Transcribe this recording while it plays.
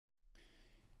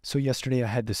So yesterday I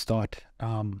had this thought.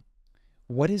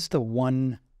 What is the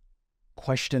one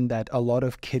question that a lot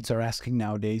of kids are asking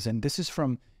nowadays? And this is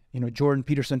from, Jordan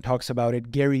Peterson talks about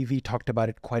it. Gary Vee talked about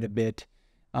it quite a bit.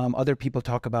 Other people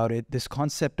talk about it. This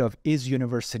concept of, is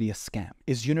university a scam?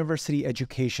 Is university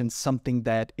education something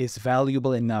that is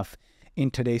valuable enough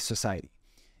in today's society?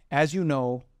 As you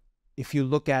know, if you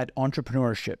look at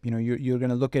entrepreneurship, you're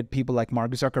going to look at people like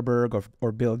Mark Zuckerberg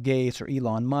or Bill Gates or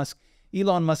Elon Musk.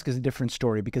 Elon Musk is a different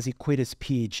story because he quit his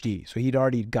PhD. So he'd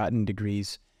already gotten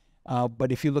degrees.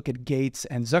 But if you look at Gates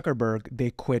and Zuckerberg,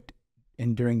 they quit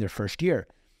during their first year.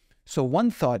 So one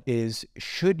thought is,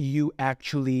 should you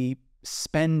actually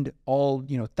spend all,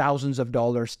 thousands of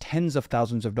dollars, tens of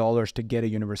thousands of dollars to get a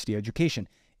university education?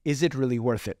 Is it really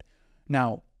worth it?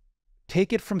 Now,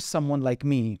 take it from someone like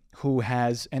me who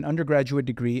has an undergraduate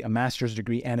degree, a master's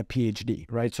degree, and a PhD,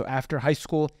 right? So after high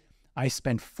school, I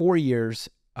spent 4 years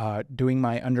doing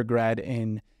my undergrad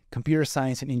in computer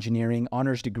science and engineering,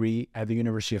 honors degree at the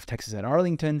University of Texas at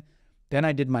Arlington. Then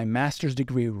I did my master's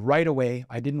degree right away.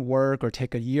 I didn't work or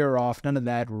take a year off, none of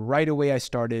that. Right away I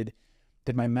started,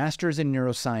 did my master's in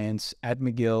neuroscience at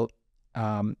McGill,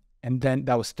 and then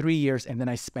that was 3 years, and then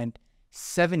I spent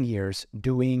 7 years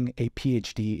doing a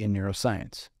PhD in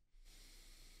neuroscience.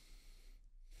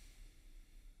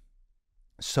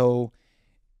 So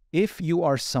if you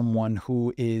are someone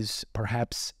who is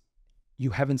perhaps you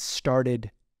haven't started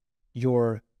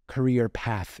your career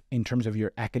path in terms of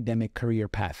your academic career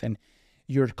path, and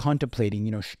you're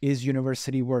contemplating, is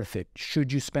university worth it?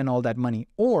 Should you spend all that money?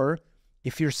 Or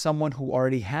if you're someone who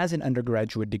already has an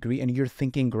undergraduate degree and you're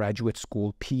thinking graduate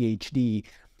school, PhD,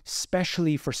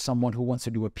 especially for someone who wants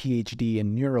to do a PhD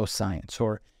in neuroscience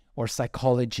or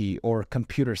psychology or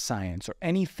computer science or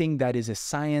anything that is a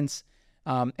science,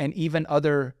 and even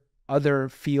other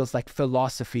fields like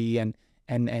philosophy and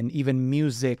even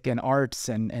music and arts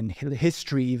and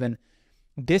history even,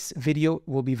 this video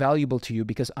will be valuable to you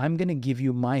because I'm going to give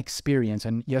you my experience.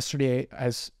 And yesterday,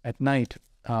 at night,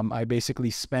 I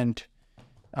basically spent,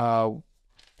 all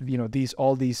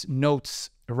these notes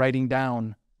writing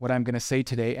down what I'm going to say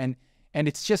today. And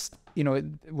it's just,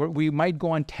 we might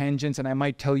go on tangents and I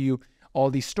might tell you all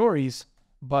these stories,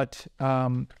 but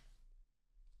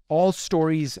all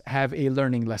stories have a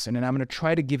learning lesson, and I'm going to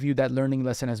try to give you that learning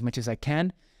lesson as much as I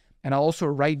can. And I'll also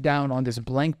write down on this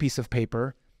blank piece of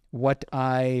paper what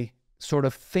I sort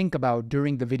of think about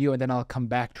during the video, and then I'll come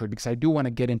back to it because I do want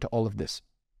to get into all of this.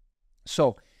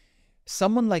 So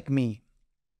someone like me,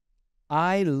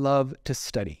 I love to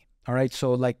study. All right.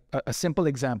 So like a simple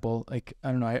example, like,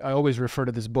 I don't know, I always refer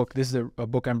to this book. This is a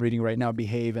book I'm reading right now,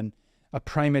 Behave, and a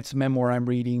Primate's Memoir I'm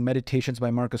reading, Meditations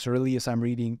by Marcus Aurelius I'm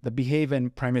reading, the Behave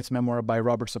and Primate's Memoir by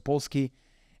Robert Sapolsky,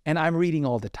 and I'm reading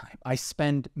all the time. I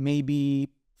spend maybe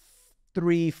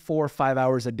 3, 4, 5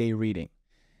 hours a day reading,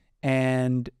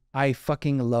 and I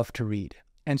fucking love to read.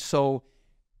 And so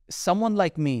someone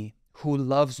like me who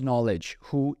loves knowledge,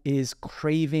 who is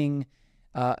craving,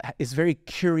 is very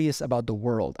curious about the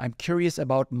world. I'm curious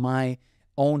about my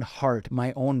own heart,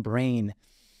 my own brain.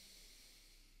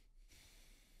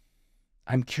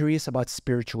 I'm curious about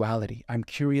spirituality. I'm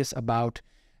curious about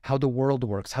how the world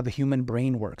works, how the human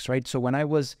brain works, right? So when I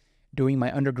was doing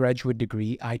my undergraduate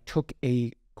degree, I took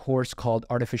a course called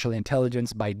Artificial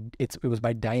Intelligence it was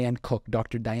by Diane Cook,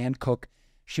 Dr. Diane Cook.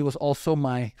 She was also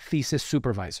my thesis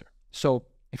supervisor. So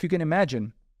if you can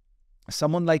imagine,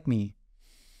 someone like me,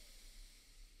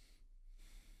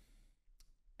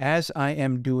 as I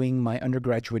am doing my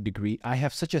undergraduate degree, I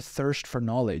have such a thirst for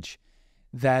knowledge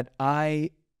that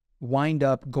I wind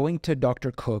up going to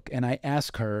Dr. Cook and I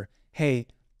ask her, hey,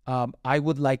 I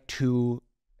would like to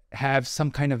have some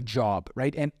kind of job,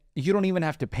 right? And you don't even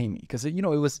have to pay me because,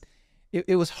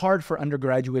 it was hard for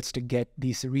undergraduates to get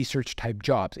these research type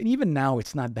jobs. And even now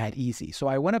it's not that easy. So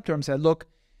I went up to her and said, look,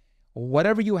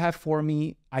 whatever you have for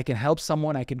me, I can help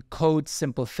someone. I can code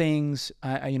simple things.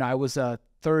 I was a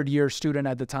third-year student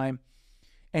at the time.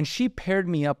 And she paired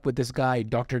me up with this guy,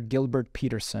 Dr. Gilbert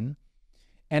Peterson.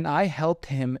 And I helped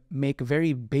him make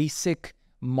very basic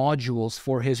modules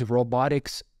for his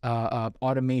robotics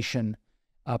automation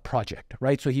project,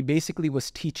 right? So he basically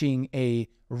was teaching a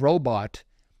robot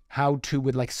how to,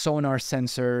 with like sonar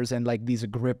sensors and like these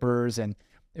grippers and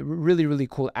really, really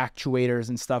cool actuators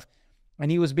and stuff. And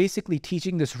he was basically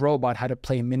teaching this robot how to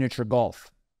play miniature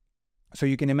golf. So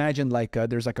you can imagine like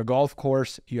there's like a golf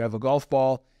course, you have a golf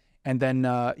ball, and then,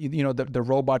 the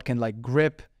robot can like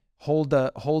grip, hold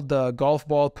the golf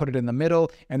ball, put it in the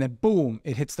middle, and then boom,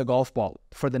 it hits the golf ball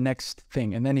for the next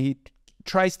thing. And then he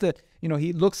tries to,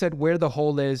 he looks at where the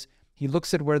hole is, He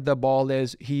looks at where the ball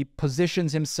is. He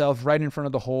positions himself right in front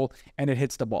of the hole and it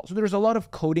hits the ball. So there's a lot of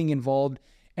coding involved.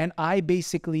 And I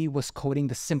basically was coding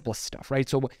the simplest stuff, right?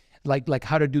 So like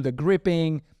how to do the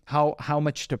gripping, how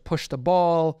much to push the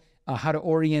ball, how to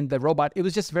orient the robot. It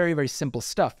was just very, very simple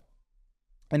stuff.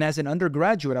 And as an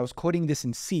undergraduate, I was coding this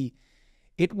in C.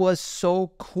 It was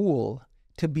so cool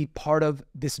to be part of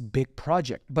this big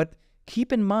project. But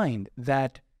keep in mind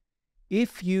that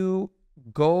if you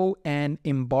go and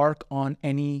embark on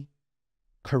any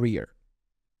career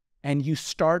and you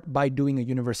start by doing a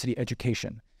university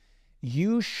education,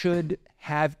 you should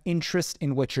have interest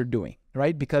in what you're doing,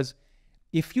 right? Because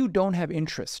if you don't have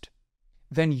interest,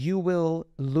 then you will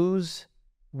lose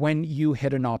when you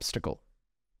hit an obstacle.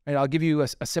 And I'll give you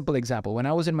a simple example. When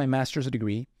I was in my master's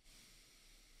degree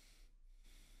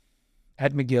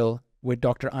at McGill with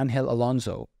Dr. Angel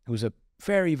Alonso, who's a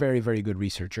very, very, very good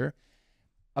researcher,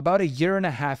 about a year and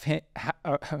a half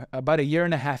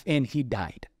in, he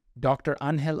died. Dr.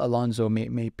 Angel Alonso,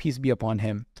 may peace be upon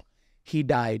him, he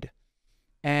died.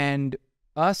 And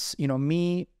us,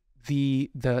 me, the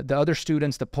other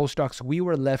students, the postdocs, we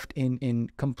were left in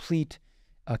complete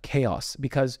chaos,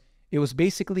 because it was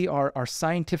basically our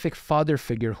scientific father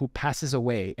figure who passes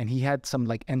away, and he had some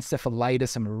like encephalitis,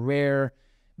 some rare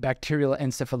bacterial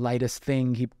encephalitis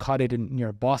thing. He caught it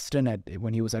near Boston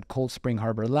when he was at Cold Spring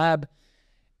Harbor Lab,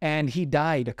 and he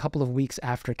died a couple of weeks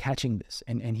after catching this,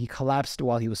 and he collapsed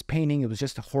while he was painting. It was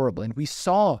just horrible. And we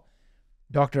saw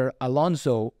Dr.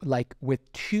 Alonso like with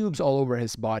tubes all over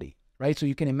his body, right? So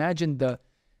you can imagine the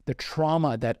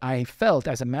trauma that I felt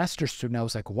as a master's student. I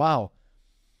was like, wow,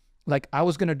 like I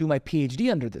was going to do my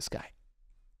PhD under this guy.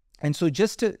 And so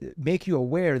just to make you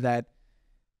aware that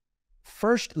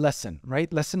first lesson,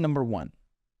 right? Lesson number 1,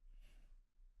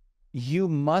 you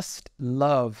must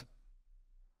love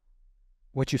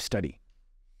what you study.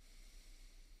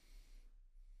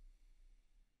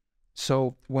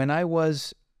 So when I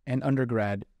was an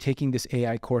undergrad taking this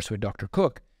AI course with Dr.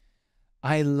 Cook,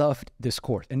 I loved this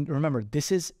course. And remember,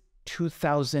 this is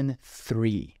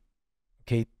 2003.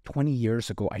 Okay, 20 years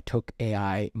ago, I took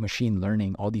AI, machine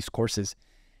learning, all these courses,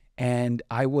 and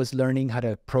I was learning how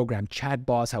to program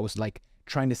chatbots. I was like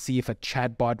trying to see if a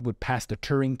chatbot would pass the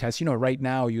Turing test. Right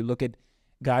now you look at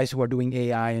guys who are doing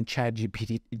AI and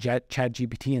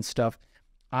ChatGPT and stuff.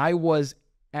 I was,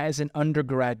 as an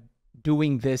undergrad,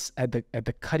 doing this at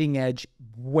the cutting edge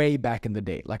way back in the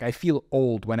day. Like, I feel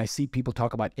old when I see people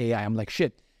talk about AI. I'm like,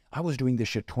 shit, I was doing this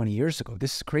shit 20 years ago.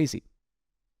 This is crazy.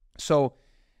 So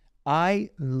I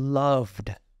love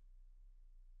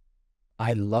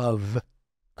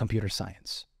computer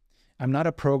science. I'm not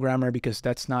a programmer because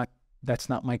that's not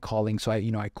my calling. So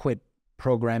I quit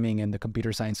programming and the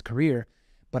computer science career.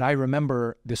 But I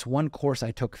remember this one course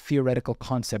I took, Theoretical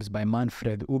Concepts by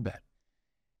Manfred Uber.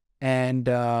 And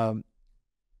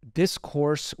this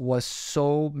course was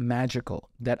so magical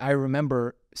that I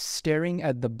remember staring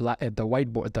at the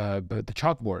whiteboard, the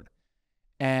chalkboard,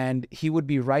 and he would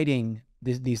be writing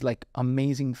these like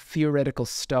amazing theoretical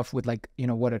stuff with like,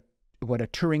 what a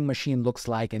Turing machine looks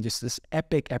like, and just this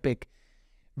epic,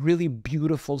 really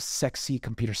beautiful, sexy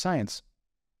computer science.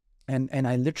 And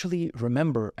I literally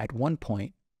remember at one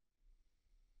point,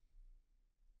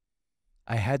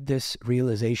 I had this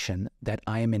realization that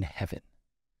I am in heaven.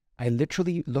 I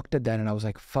literally looked at that and I was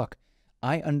like, fuck,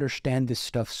 I understand this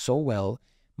stuff so well.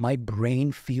 My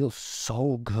brain feels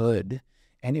so good.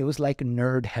 And it was like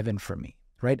nerd heaven for me,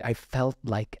 right? I felt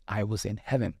like I was in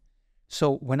heaven.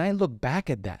 So when I look back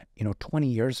at that, 20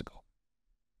 years ago,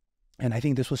 and I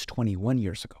think this was 21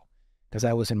 years ago, because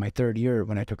I was in my 3rd year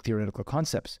when I took Theoretical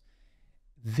Concepts,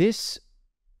 this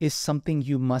is something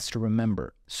you must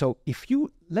remember. So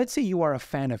let's say you are a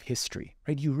fan of history,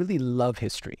 right? You really love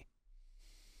history.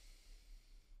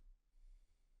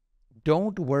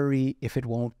 Don't worry if it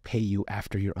won't pay you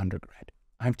after your undergrad.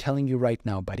 I'm telling you right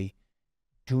now, buddy,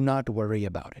 do not worry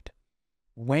about it.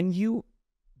 When you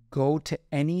go to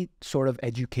any sort of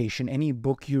education, any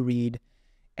book you read,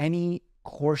 any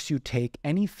course you take,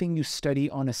 anything you study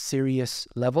on a serious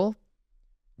level,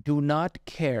 do not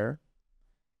care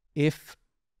if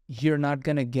you're not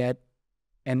going to get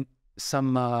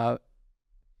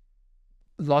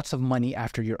lots of money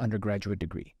after your undergraduate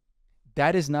degree.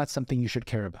 That is not something you should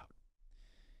care about,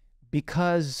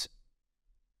 because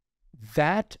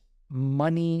that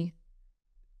money,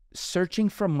 searching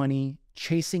for money,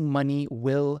 chasing money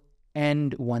will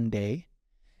end one day.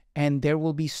 And there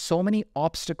will be so many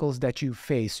obstacles that you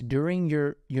face during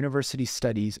your university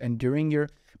studies and during your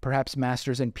perhaps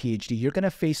master's and PhD. You're going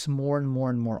to face more and more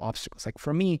and more obstacles. Like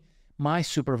for me, my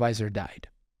supervisor died.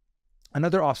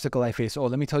 Another obstacle I faced,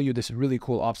 let me tell you this really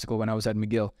cool obstacle when I was at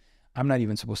McGill. I'm not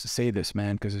even supposed to say this,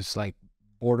 man, because it's like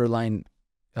borderline.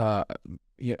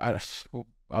 Yeah,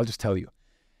 I'll just tell you.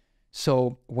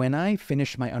 So when I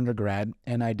finished my undergrad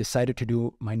and I decided to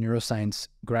do my neuroscience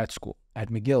grad school at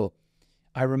McGill,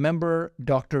 I remember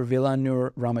Dr.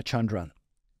 Vilanur Ramachandran,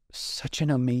 such an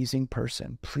amazing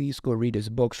person. Please go read his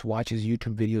books, watch his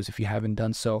YouTube videos if you haven't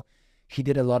done so. He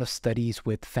did a lot of studies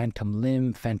with phantom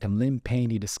limb pain.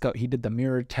 He did the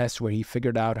mirror test where he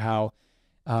figured out how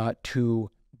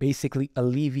to basically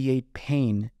alleviate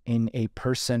pain in a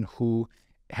person who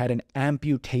had an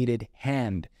amputated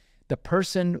hand. The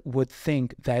person would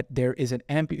think that there is an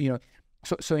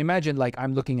so imagine, like,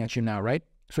 I'm looking at you now, right?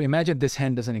 So imagine this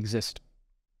hand doesn't exist.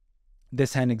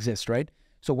 This hand exists, right?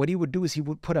 So what he would do is he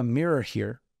would put a mirror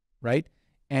here, right?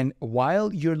 And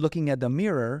while you're looking at the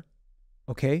mirror,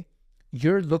 okay,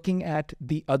 you're looking at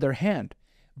the other hand.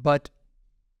 But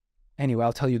anyway,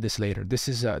 I'll tell you this later.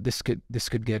 This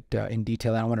could get in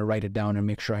detail. I want to write it down and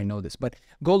make sure I know this. But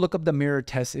go look up the mirror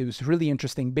test. It was really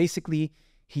interesting. Basically,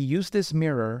 he used this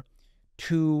mirror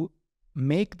to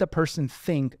make the person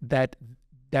think that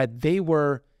they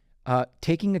were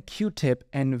taking a Q-tip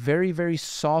and very, very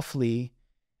softly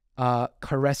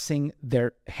caressing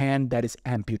their hand that is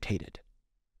amputated.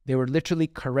 They were literally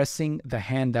caressing the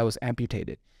hand that was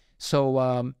amputated.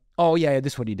 So, oh yeah,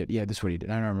 this is what he did. Yeah, this is what he did.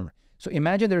 I don't remember. So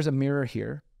imagine there's a mirror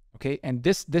here, okay? And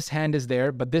this hand is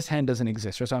there, but this hand doesn't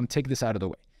exist. So I'm taking this out of the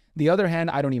way. The other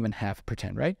hand, I don't even have,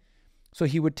 pretend, right? So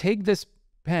he would take this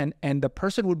pen and the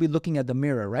person would be looking at the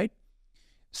mirror, right?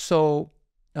 So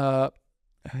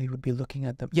he would be looking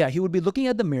at he would be looking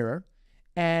at the mirror,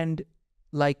 and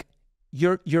like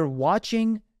you're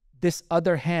watching this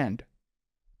other hand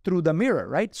through the mirror,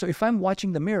 right? So if I'm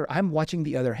watching the mirror, I'm watching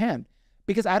the other hand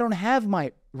because I don't have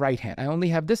my right hand. I only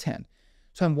have this hand.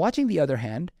 So I'm watching the other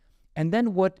hand. And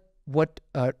then what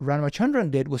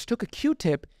Ramachandran did was took a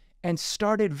Q-tip and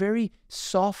started very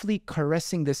softly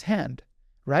caressing this hand,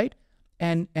 right?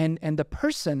 And the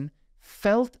person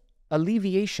felt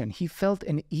alleviation. He felt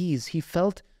an ease. He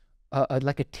felt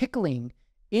like a tickling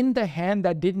in the hand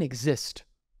that didn't exist.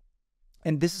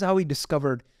 And this is how he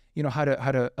discovered, you know, how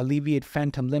to alleviate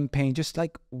phantom limb pain. Just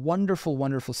like wonderful,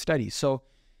 wonderful studies. So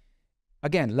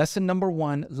again, lesson number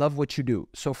one, love what you do.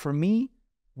 So for me,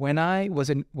 when I was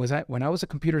a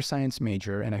computer science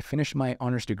major and I finished my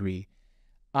honors degree,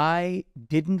 I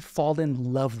didn't fall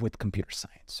in love with computer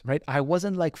science, right? I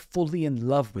wasn't like fully in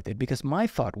love with it because my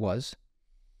thought was,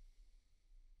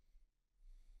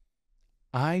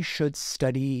 I should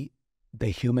study the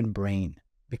human brain,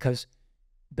 because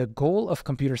the goal of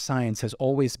computer science has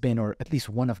always been, or at least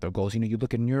one of the goals, you know, you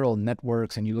look at neural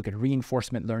networks and you look at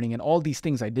reinforcement learning and all these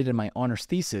things I did in my honors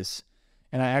thesis,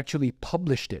 and I actually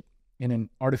published it in an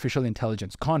artificial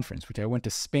intelligence conference, which I went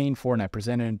to Spain for, and I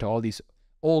presented it to all these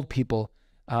old people,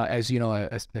 as you know, I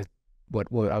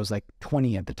was like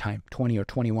 20 at the time, 20 or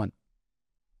 21.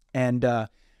 And okay,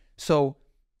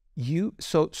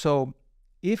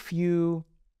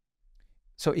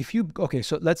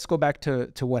 so let's go back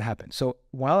to what happened. So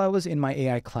while I was in my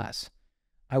AI class,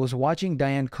 I was watching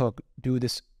Diane Cook do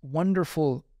this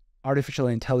wonderful artificial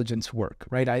intelligence work,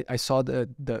 right? I saw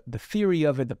the theory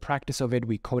of it, the practice of it.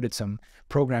 We coded some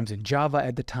programs in Java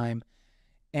at the time.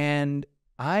 And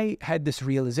I had this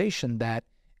realization that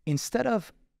instead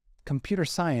of computer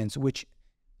science, which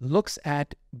looks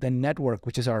at the network,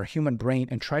 which is our human brain,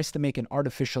 and tries to make an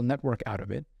artificial network out of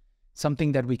it,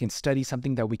 something that we can study,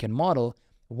 something that we can model,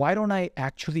 why don't I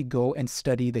actually go and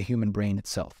study the human brain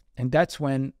itself? And that's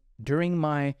when, during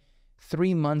my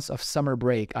 3 months of summer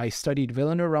break, I studied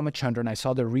Vilanur Ramachandran. I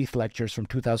saw the Wreath lectures from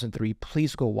 2003.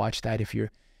 Please go watch that.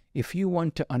 If you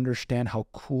want to understand how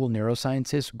cool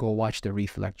neuroscience is, go watch the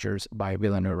Wreath lectures by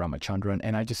Vilanur Ramachandran.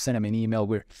 And I just sent him an email.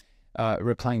 We're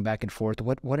replying back and forth.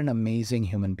 What an amazing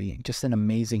human being. Just an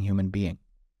amazing human being.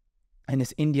 And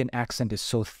his Indian accent is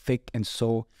so thick and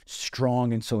so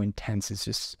strong and so intense. It's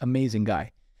just amazing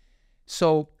guy.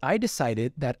 So I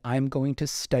decided that I'm going to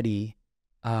study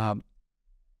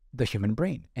the human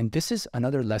brain. And this is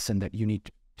another lesson that you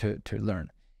need to learn.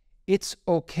 It's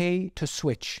okay to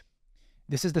switch.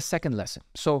 This is the second lesson.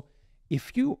 So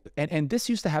if you, and this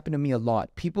used to happen to me a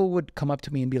lot. People would come up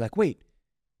to me and be like, wait,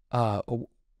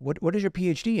 what is your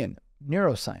PhD in?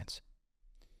 Neuroscience.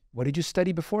 What did you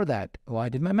study before that? Well, I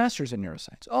did my master's in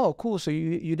neuroscience. Oh, cool. So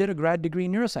you did a grad degree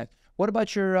in neuroscience. What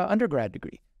about your undergrad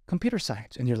degree? Computer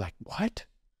science. And you're like, what?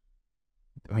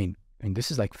 I mean,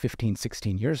 this is like 15,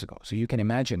 16 years ago. So you can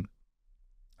imagine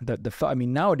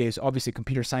nowadays, obviously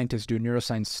computer scientists do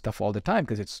neuroscience stuff all the time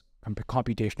because it's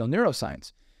computational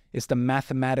neuroscience. It's the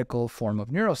mathematical form of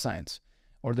neuroscience,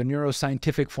 or the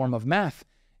neuroscientific form of math.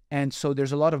 And so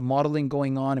there's a lot of modeling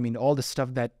going on. I mean, all the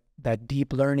stuff that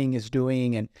deep learning is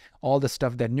doing, and all the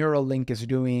stuff that Neuralink is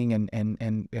doing,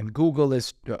 and Google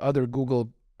is, other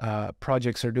Google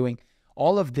projects are doing.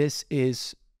 All of this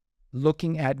is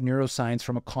looking at neuroscience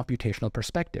from a computational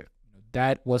perspective.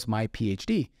 That was my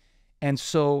PhD. And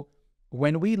so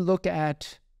when we look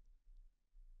at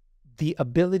the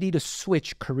ability to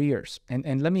switch careers,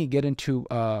 and let me get into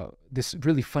this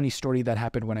really funny story that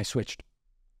happened when I switched.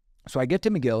 So I get to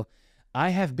McGill. I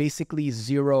have basically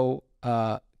zero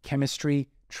chemistry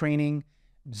training,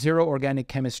 zero organic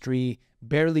chemistry,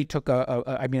 barely took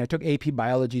I mean, I took AP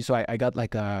biology, so I got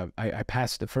like I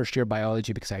passed the first year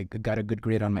biology because I got a good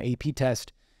grade on my AP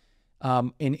test.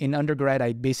 In undergrad,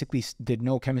 I basically did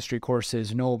no chemistry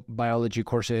courses, no biology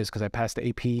courses because I passed the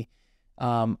AP.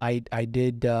 I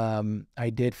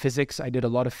did physics. I did a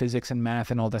lot of physics and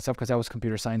math and all that stuff because that was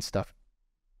computer science stuff,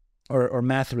 or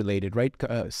math related, right?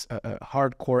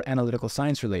 Hardcore analytical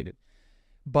science related.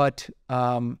 But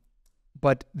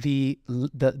the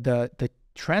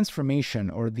transformation,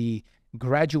 or the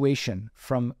graduation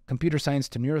from computer science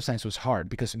to neuroscience, was hard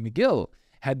because McGill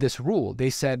had this rule. They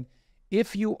said,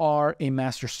 if you are a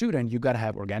master student, you got to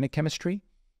have organic chemistry.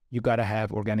 You got to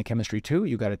have organic chemistry too.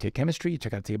 You got to take chemistry. You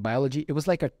got to take biology. It was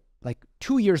like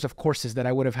 2 years of courses that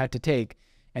I would have had to take.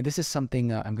 And this is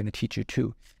something I'm going to teach you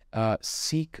too.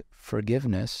 Seek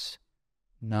forgiveness,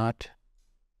 not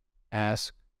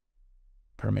ask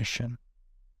permission.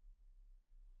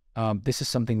 This is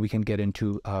something we can get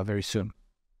into very soon.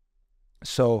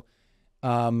 So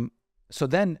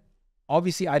then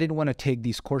obviously I didn't want to take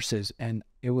these courses, and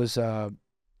it was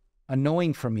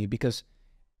annoying for me because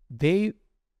they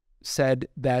said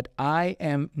that I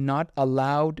am not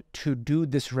allowed to do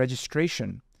this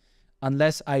registration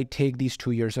unless I take these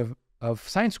 2 years of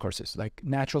science courses, like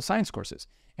natural science courses.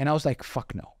 And I was like,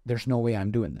 fuck no, there's no way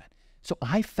I'm doing that. So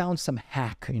I found some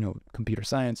hack, computer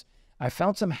science. I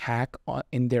found some hack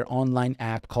in their online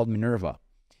app called Minerva.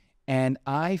 And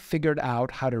I figured out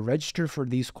how to register for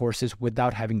these courses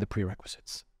without having the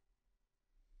prerequisites.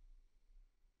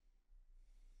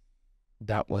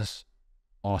 That was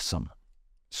awesome.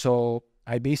 So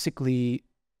I basically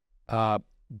I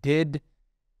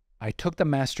took the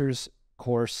master's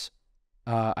course.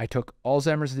 I took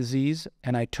Alzheimer's disease,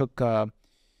 and I took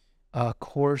another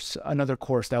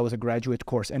course that was a graduate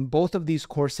course. And both of these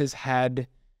courses had,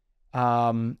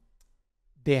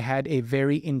 they had a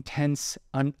very intense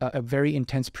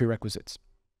prerequisites,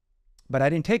 but I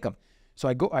didn't take them. So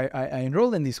I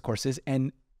enrolled in these courses,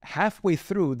 and halfway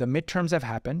through, the midterms have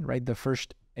happened, right? The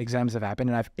first exams have happened,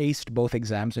 and I've aced both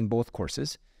exams in both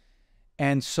courses.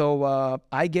 And so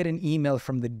I get an email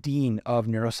from the dean of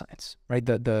neuroscience, right?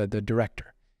 The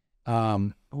director.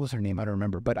 What was her name? I don't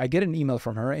remember. But I get an email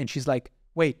from her, and she's like,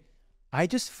 wait, I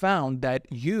just found that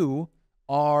you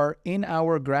are in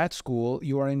our grad school.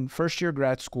 You are in first year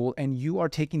grad school, and you are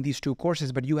taking these 2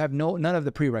 courses, but you have none of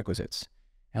the prerequisites.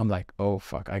 And I'm like, oh,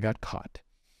 fuck, I got caught.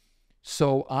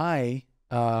 So I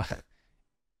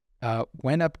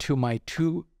went up to my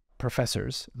 2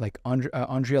 professors, like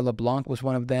Andrea LeBlanc was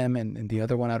one of them, and the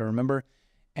other one I don't remember.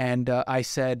 And I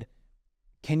said,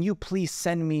 can you please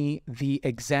send me the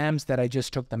exams that I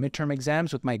just took, the midterm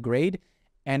exams with my grade?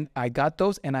 And I got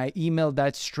those, and I emailed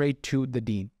that straight to the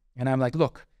dean. And I'm like,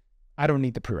 look, I don't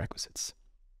need the prerequisites.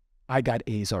 I got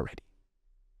A's already.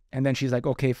 And then she's like,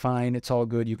 okay, fine, it's all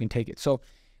good, you can take it. So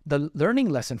the learning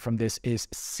lesson from this is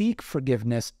seek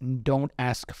forgiveness, don't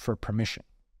ask for permission.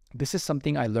 This is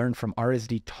something I learned from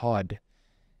RSD Todd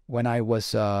when I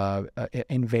was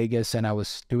in Vegas, and I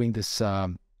was doing this,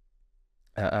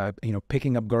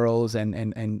 picking up girls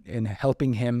and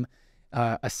helping him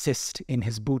assist in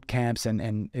his boot camps,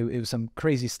 and it was some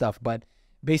crazy stuff. But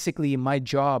basically, my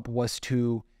job was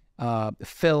to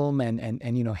film and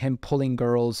him pulling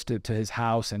girls to his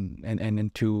house and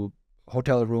into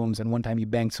hotel rooms. And one time he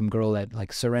banged some girl at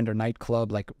like Surrender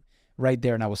nightclub, like right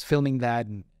there, and I was filming that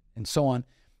and so on.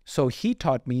 So he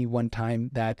taught me one time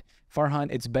that,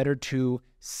 Farhan, it's better to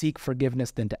seek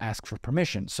forgiveness than to ask for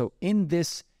permission. So in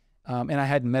this, and I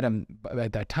hadn't met him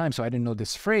at that time, so I didn't know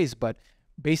this phrase, but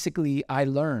basically I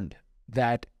learned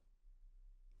that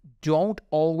don't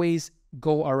always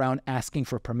go around asking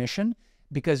for permission,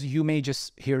 because you may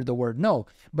just hear the word no.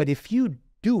 But if you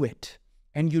do it,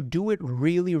 and you do it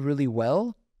really, really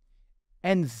well,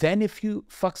 and then if you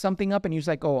fuck something up and you're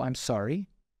like, oh, I'm sorry,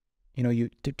 you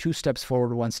took 2 steps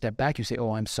forward, 1 step back, you say,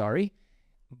 oh, I'm sorry,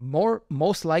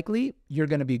 most likely you're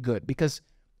going to be good. Because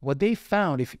what they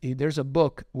found, if there's a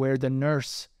book where the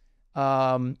nurse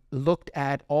looked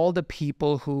at all the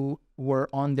people who were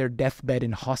on their deathbed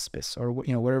in hospice, or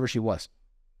wherever she was,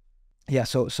 yeah,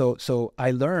 so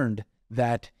I learned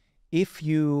that if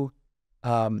you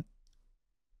um,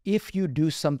 if you do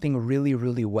something really,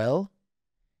 really well,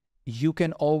 you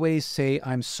can always say,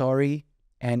 I'm sorry,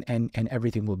 and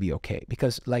everything will be okay.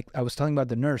 Because like I was telling about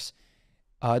the nurse,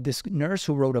 this nurse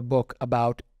who wrote a book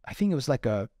about, I think it was like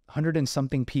 100 and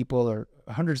something people or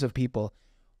hundreds of people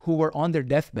who were on their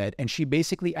deathbed. And she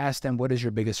basically asked them, what is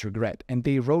your biggest regret? And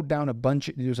they wrote down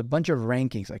there was a bunch of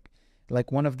rankings.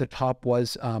 Like one of the top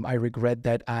was, I regret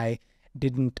that I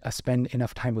didn't spend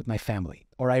enough time with my family,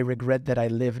 or I regret that I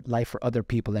lived life for other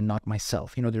people and not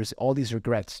myself. There's all these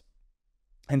regrets.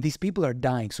 And these people are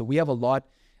dying. So we have a lot,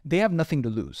 they have nothing to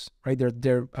lose, right?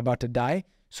 They're about to die.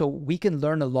 So we can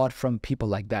learn a lot from people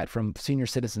like that, from senior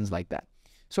citizens like that.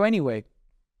 So anyway,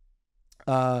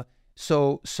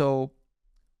 so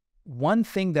one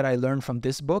thing that I learned from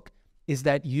this book is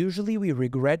that usually we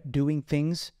regret doing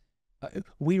things.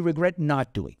 We regret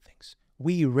not doing things.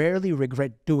 We rarely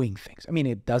regret doing things. I mean,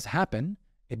 it does happen.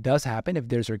 It does happen. If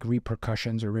there's like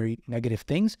repercussions or very negative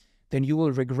things, then you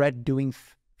will regret doing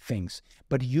things.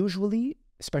 But usually,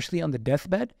 especially on the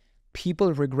deathbed,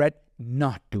 people regret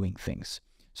not doing things.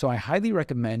 So I highly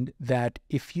recommend that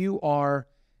if you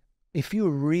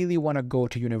really want to go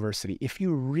to university, if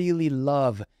you really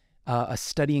love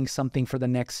studying something for the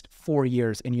next 4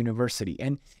 years in university,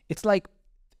 and it's like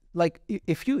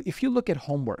if you look at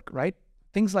homework, right?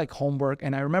 Things like homework,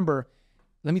 and I remember,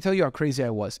 let me tell you how crazy I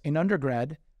was. In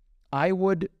undergrad, I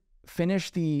would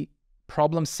finish the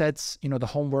problem sets, the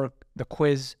homework, the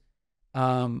quiz,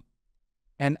 and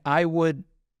I would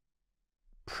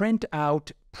print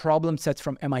out problem sets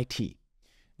from MIT.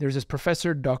 There's this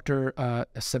professor, Dr.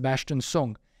 Sebastian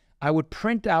Sung. I would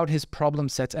print out his problem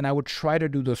sets and I would try to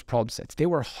do those problem sets. They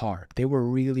were hard. They were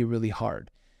really, really hard.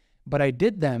 But I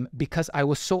did them because I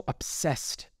was so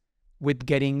obsessed with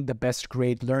getting the best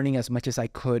grade, learning as much as I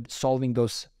could, solving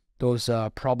those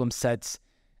problem sets,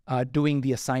 doing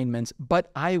the assignments. But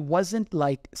I wasn't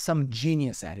like some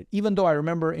genius at it. Even though I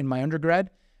remember in my undergrad,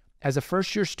 as a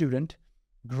first-year student,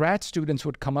 grad students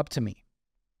would come up to me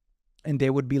and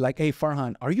they would be like, hey,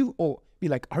 Farhan, are you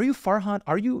Farhan?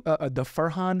 Are you the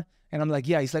Farhan? And I'm like,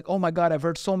 yeah. He's like, oh my God, I've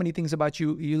heard so many things about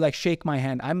you. You like shake my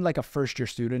hand. I'm like a first-year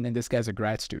student and this guy's a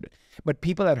grad student. But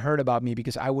people had heard about me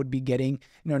because I would be getting,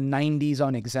 90s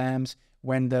on exams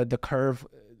when the curve,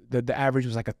 the average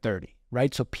was like a 30,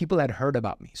 right? So people had heard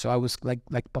about me. So I was like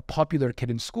a popular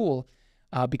kid in school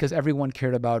because everyone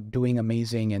cared about doing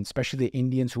amazing, and especially the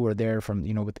Indians who were there from,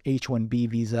 with H-1B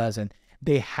visas, and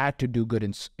they had to do good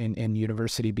in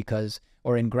university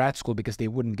or in grad school because they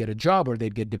wouldn't get a job or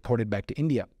they'd get deported back to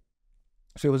India.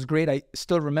 So it was great. I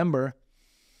still remember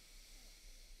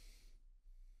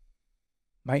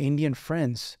my Indian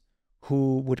friends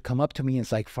who would come up to me and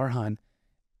it's like, Farhan,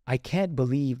 I can't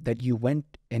believe that you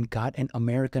went and got an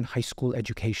American high school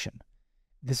education.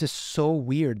 This is so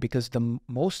weird because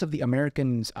most of the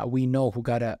Americans we know who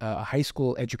got a high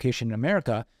school education in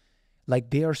America, like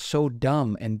they are so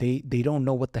dumb and they don't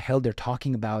know what the hell they're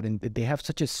talking about, and they have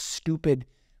such a stupid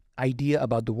idea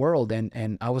about the world.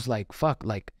 And I was like, fuck,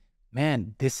 like,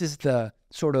 man, this is the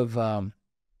sort of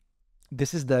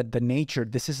this is the nature,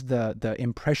 this is the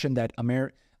impression that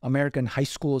American high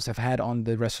schools have had on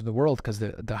the rest of the world, because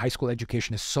the high school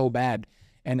education is so bad.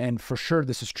 And for sure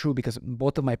this is true because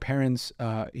both of my parents,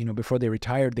 before they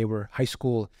retired, they were high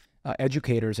school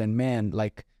educators, and man,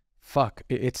 like, fuck,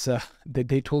 it's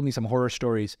they told me some horror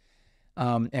stories.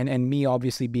 And me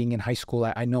obviously being in high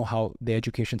school, I know how the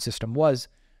education system was.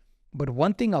 But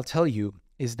one thing I'll tell you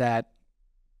is that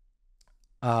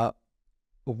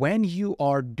when you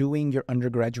are doing your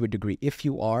undergraduate degree, if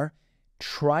you are,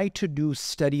 try to do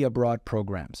study abroad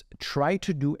programs. Try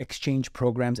to do exchange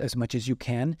programs as much as you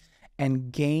can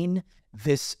and gain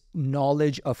this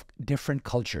knowledge of different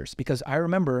cultures. Because I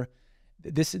remember,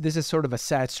 this is sort of a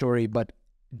sad story, but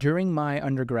during my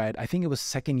undergrad, I think it was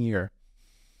second year,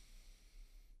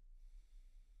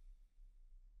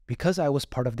 because I was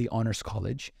part of the honors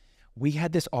college, we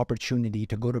had this opportunity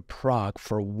to go to Prague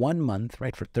for 1 month,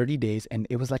 right, for 30 days, and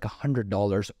it was like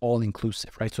 $100 all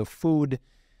inclusive, right? So food,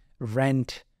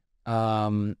 rent,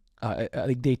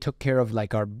 like they took care of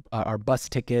like our bus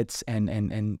tickets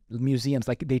and museums,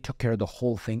 like they took care of the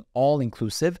whole thing, all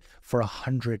inclusive for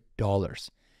 $100.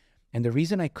 And the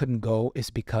reason I couldn't go is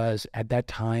because at that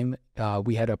time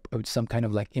we had some kind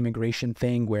of like immigration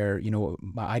thing where,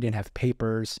 I didn't have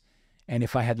papers. And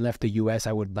if I had left the US,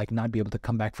 I would like not be able to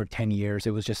come back for 10 years.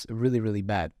 It was just really, really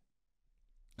bad.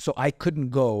 So I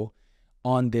couldn't go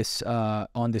on this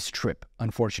trip,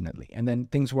 unfortunately. And then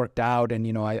things worked out,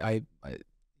 and I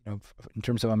in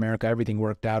terms of America, everything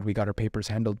worked out. We got our papers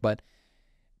handled. But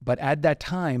But at that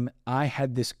time, I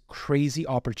had this crazy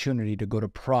opportunity to go to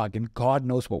Prague, and God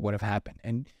knows what would have happened.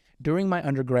 And during my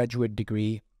undergraduate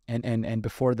degree, and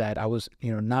before that, I was,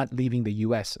 not leaving the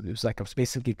US. It was like I was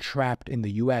basically trapped in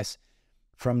the US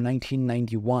from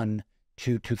 1991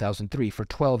 to 2003. For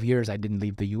 12 years, I didn't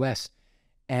leave the US.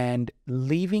 And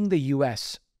leaving the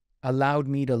US allowed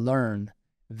me to learn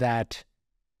that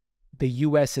the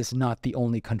US is not the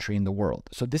only country in the world.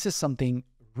 So this is something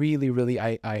really,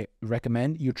 I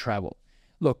recommend you travel.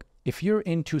 Look, if you're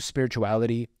into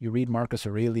spirituality, you read Marcus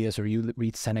Aurelius or you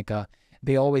read Seneca,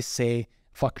 they always say,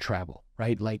 fuck travel,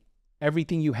 right? Like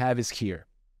everything you have is here.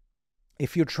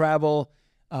 If you travel,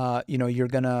 you're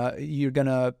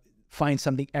gonna find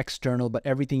something external, but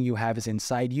everything you have is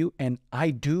inside you. And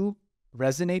I do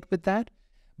resonate with that.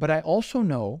 But I also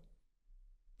know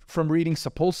from reading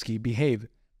Sapolsky, Behave,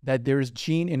 that there's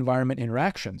gene-environment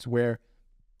interactions where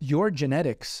your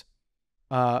genetics,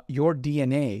 your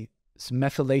DNA,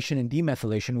 methylation and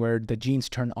demethylation, where the genes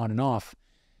turn on and off,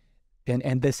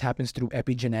 and this happens through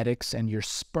epigenetics, and your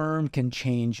sperm can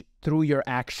change through your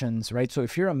actions, right? So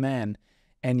if you're a man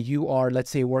and you are, let's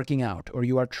say, working out, or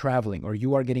you are traveling, or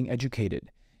you are getting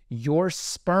educated, your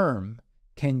sperm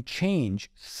can change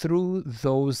through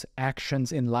those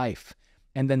actions in life.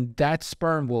 And then that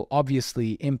sperm will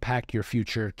obviously impact your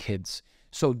future kids.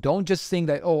 So don't just think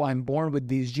that, oh, I'm born with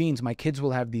these genes, my kids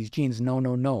will have these genes.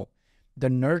 No. The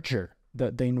nurture,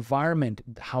 the environment,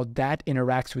 how that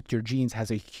interacts with your genes has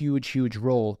a huge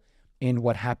role in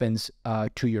what happens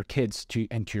to your kids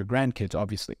and to your grandkids,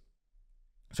 obviously.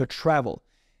 So travel.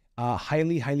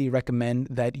 Highly recommend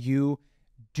that you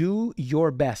do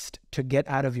your best to get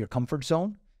out of your comfort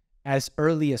zone as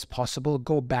early as possible.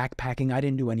 Go backpacking. I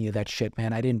didn't do any of that shit,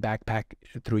 man. I didn't backpack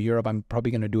through Europe. I'm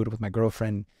probably going to do it with my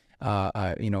girlfriend,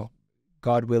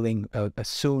 God willing,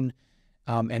 soon.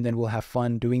 And then we'll have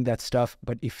fun doing that stuff.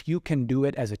 But if you can do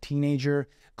it as a teenager,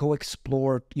 go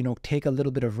explore, take a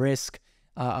little bit of risk.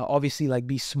 Obviously, like,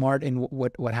 be smart in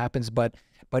what happens, but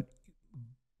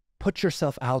put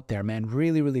yourself out there, man.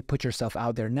 Really put yourself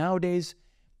out there. Nowadays,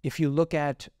 if you look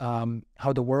at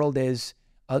how the world is,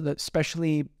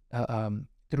 especially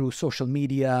through social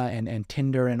media and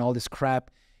Tinder and all this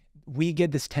crap, we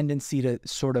get this tendency to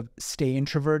sort of stay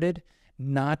introverted,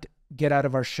 not get out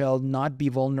of our shell, not be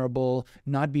vulnerable,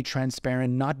 not be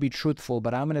transparent, not be truthful.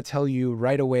 But I'm going to tell you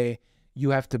right away, you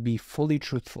have to be fully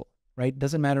truthful, right?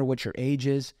 Doesn't matter what your age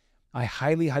is. I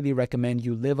highly recommend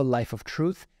you live a life of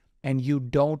truth, and you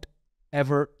don't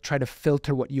ever try to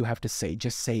filter what you have to say.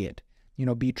 Just say it.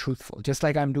 Be truthful. Just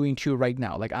like I'm doing to you right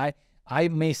now. Like I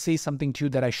may say something to you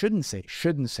that I shouldn't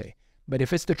say. But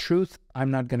if it's the truth,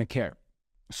 I'm not going to care.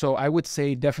 So I would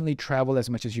say definitely travel as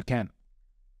much as you can.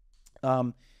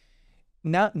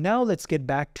 Now let's get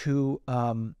back to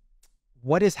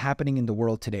what is happening in the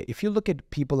world today. If you look at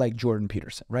people like Jordan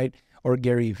Peterson, right, or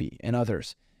Gary Vee and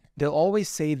others, they'll always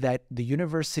say that the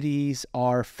universities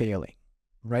are failing,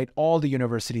 right? All the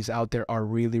universities out there are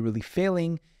really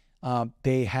failing.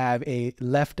 They have a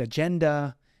left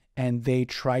agenda, and they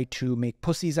try to make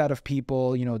pussies out of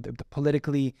people. The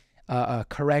politically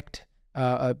correct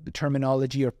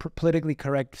terminology or politically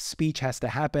correct speech has to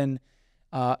happen.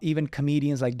 Even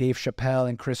comedians like Dave Chappelle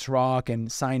and Chris Rock and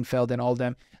Seinfeld and all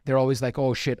them, they're always like,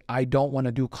 oh shit, I don't want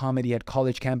to do comedy at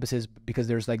college campuses because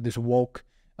there's like this wokeism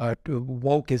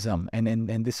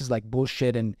and this is like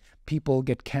bullshit and people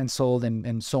get canceled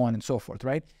and so on and so forth,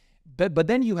 right? But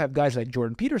then you have guys like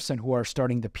Jordan Peterson who are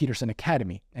starting the Peterson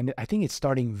Academy. And I think it's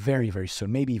starting very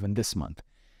soon, maybe even this month.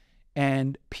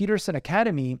 And Peterson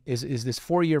Academy is this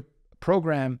 4-year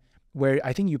program where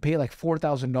I think you pay like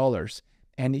 $4,000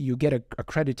 and you get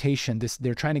accreditation.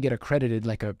 They're trying to get accredited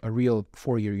like a real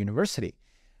 4-year university.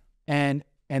 And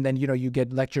then, you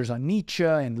get lectures on Nietzsche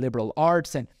and liberal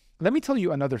arts. And let me tell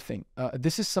you another thing.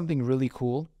 This is something really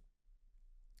cool.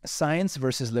 Science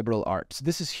versus liberal arts.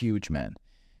 This is huge, man.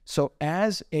 So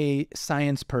as a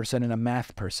science person and a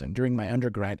math person during my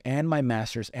undergrad and my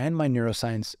master's and my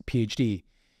neuroscience PhD,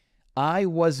 I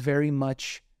was very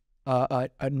much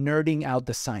nerding out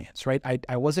the science, right?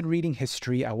 I wasn't reading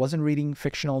history. I wasn't reading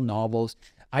fictional novels.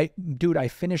 I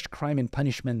finished Crime and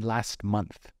Punishment last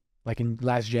month, like in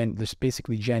this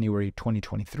basically January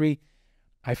 2023.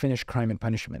 I finished Crime and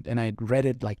Punishment, and I read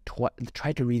it like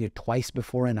tried to read it twice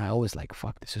before, and I always like,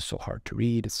 fuck, this is so hard to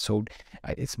read. It's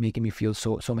making me feel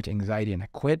so much anxiety, and I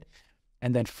quit.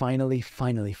 And then finally,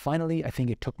 I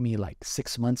think it took me like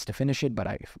 6 months to finish it, but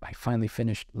I finally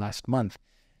finished last month.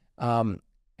 And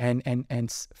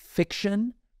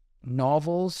fiction,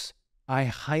 novels, I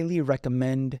highly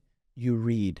recommend you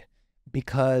read,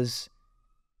 because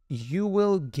you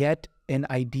will get an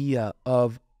idea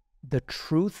of the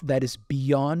truth that is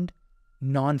beyond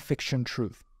nonfiction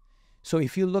truth. So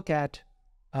if you look at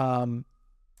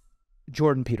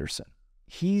Jordan Peterson,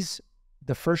 he's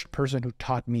the first person who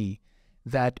taught me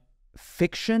that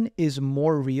fiction is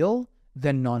more real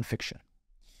than nonfiction.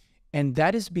 And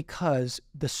that is because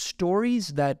the stories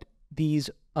that these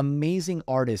amazing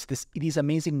artists, these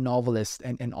amazing novelists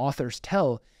and authors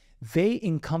tell, they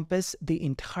encompass the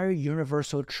entire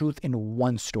universal truth in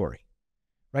one story,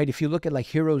 right? If you look at like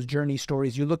hero's journey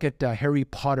stories, you look at Harry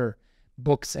Potter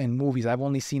books and movies. I've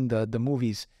only seen the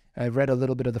movies. I read a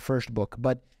little bit of the first book,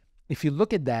 but if you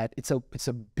look at that, it's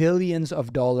a billions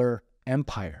of dollar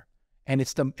empire, and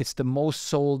it's the most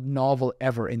sold novel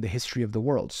ever in the history of the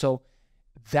world. So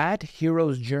that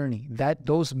hero's journey,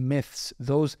 those myths,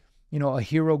 those, a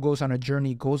hero goes on a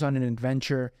journey, goes on an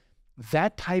adventure,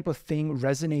 that type of thing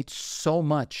resonates so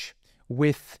much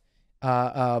with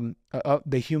the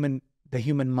human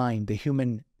mind, the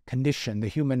human condition, the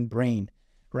human brain,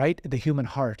 right? The human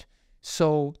heart.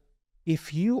 So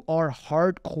if you are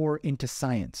hardcore into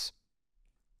science,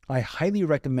 I highly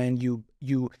recommend you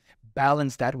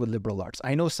balance that with liberal arts.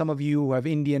 I know some of you who have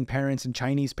Indian parents and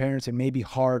Chinese parents and maybe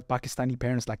hard Pakistani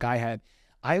parents like I had.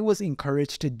 I was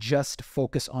encouraged to just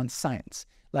focus on science.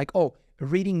 Like, oh,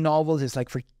 reading novels is like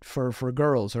for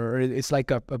girls, or it's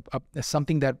like a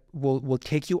something that will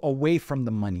take you away from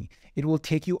the money. It will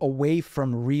take you away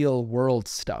from real world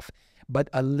stuff. But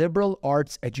a liberal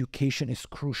arts education is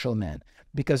crucial, man.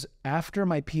 Because after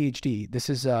my PhD, this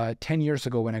is 10 years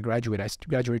ago when I graduated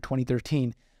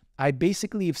 2013, I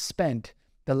basically have spent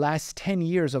the last 10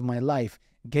 years of my life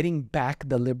getting back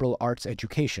the liberal arts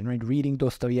education, right? Reading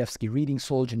Dostoevsky, reading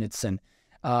Solzhenitsyn.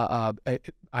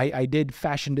 I did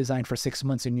fashion design for 6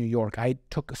 months in New York. I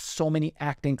took so many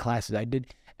acting classes. I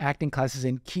did acting classes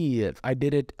in Kiev. I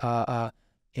did it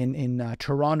in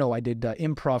Toronto. I did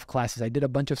improv classes. I did a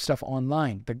bunch of stuff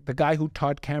online. The guy who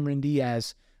taught Cameron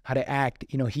Diaz how to act,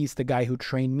 he's the guy who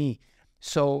trained me.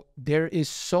 So there is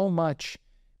so much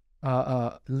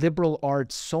liberal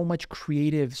arts, so much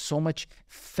creative, so much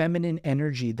feminine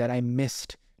energy that I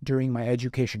missed during my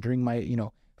education, during my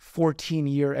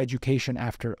 14-year education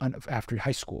after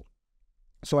high school.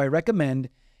 So I recommend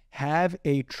have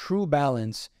a true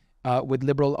balance with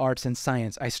liberal arts and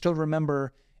science. I still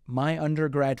remember my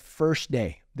undergrad first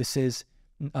day. This is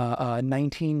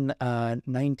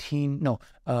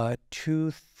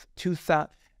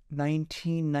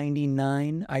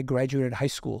 1999, I graduated high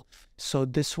school. So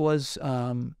this was,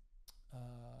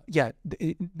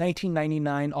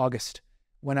 1999 August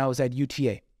when I was at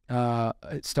UTA,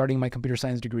 starting my computer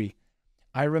science degree.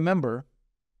 I remember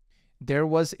there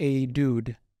was a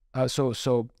dude,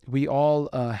 so we all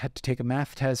had to take a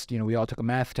math test. We all took a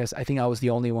math test. I think I was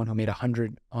the only one who made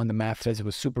 100 on the math test. It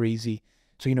was super easy.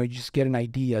 So, you just get an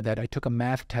idea that I took a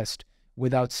math test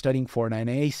without studying for it, and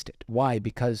I aced it. Why?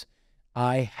 Because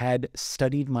I had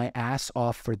studied my ass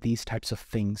off for these types of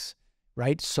things,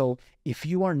 right? So if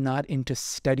you are not into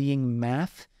studying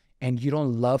math and you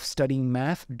don't love studying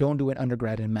math, don't do an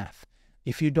undergrad in math.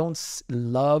 If you don't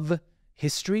love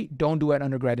history, don't do an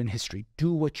undergrad in history.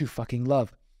 Do what you fucking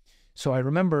love. So I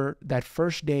remember that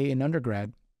first day in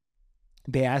undergrad,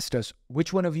 they asked us,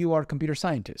 which one of you are computer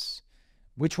scientists?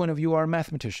 Which one of you are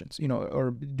mathematicians,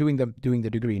 or doing the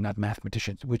degree, not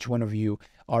mathematicians. Which one of you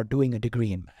are doing a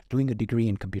degree in math, doing a degree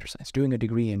in computer science, doing a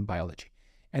degree in biology?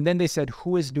 And then they said,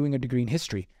 who is doing a degree in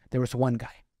history? There was one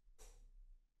guy.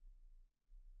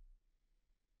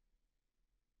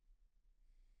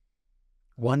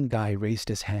 One guy raised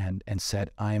his hand and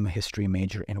said, I am a history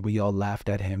major. And we all laughed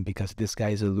at him because this guy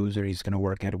is a loser. He's going to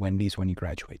work at Wendy's when he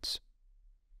graduates.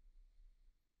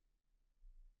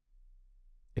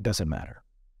 It doesn't matter,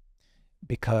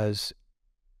 because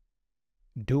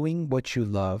doing what you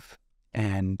love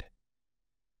and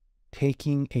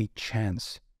taking a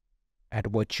chance at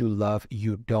what you love,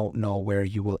 you don't know where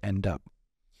you will end up.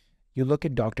 You look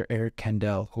at Dr. Eric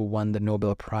Kandel, who won the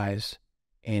Nobel Prize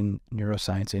in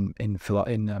neuroscience, in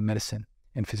medicine,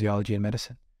 in physiology and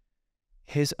medicine.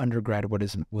 His undergrad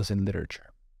was in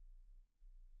literature.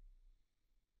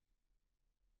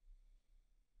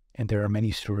 And there are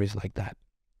many stories like that.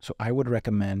 So I would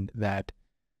recommend that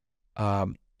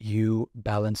you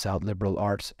balance out liberal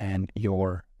arts and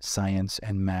your science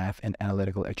and math and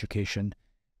analytical education.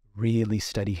 Really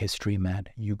study history, man.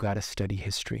 You got to study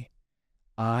history.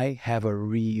 I have a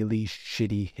really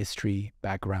shitty history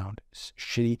background,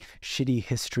 shitty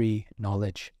history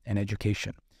knowledge and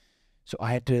education. So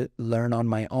I had to learn on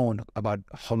my own about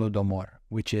Holodomor,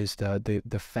 which is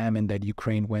the famine that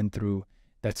Ukraine went through,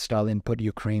 that Stalin put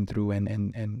Ukraine through,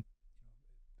 and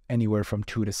anywhere from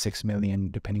 2 to 6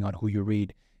 million, depending on who you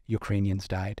read, Ukrainians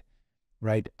died.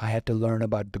 right? I had to learn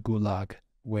about the Gulag,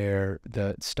 where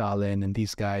the Stalin and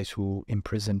these guys who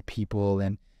imprisoned people,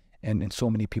 and so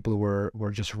many people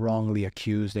were just wrongly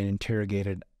accused and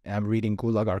interrogated. I'm reading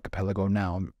Gulag Archipelago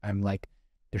now. I'm like,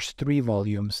 there's 3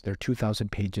 volumes. They're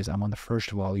 2,000 pages. I'm on the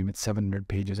first volume. It's 700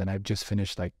 pages, and I've just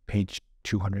finished like page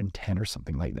 210 or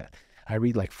something like that. I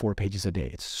read like 4 pages a day.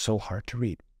 It's so hard to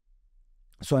read.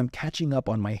 So I'm catching up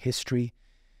on my history.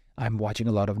 I'm watching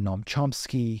a lot of Noam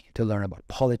Chomsky to learn about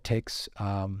politics,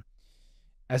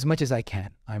 as much as I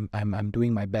can. I'm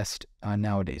doing my best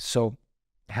nowadays. So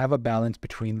have a balance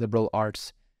between liberal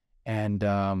arts and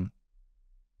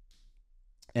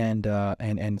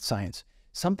science.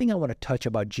 Something I want to touch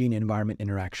about gene-environment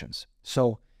interactions.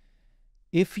 So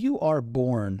if you are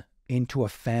born into a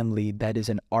family that is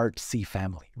an artsy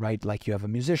family, right? Like you have a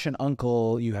musician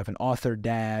uncle, you have an author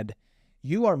dad,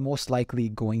 you are most likely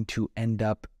going to end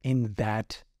up in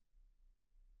that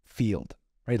field,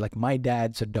 right? Like my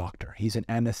dad's a doctor. He's an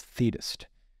anesthetist.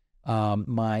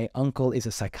 My uncle is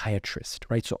a psychiatrist,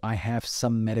 right? So I have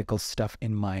some medical stuff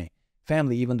in my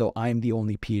family, even though I'm the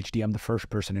only PhD. I'm the first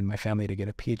person in my family to get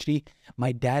a PhD.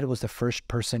 My dad was the first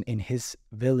person in his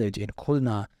village in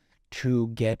Khulna to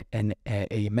get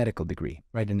a medical degree,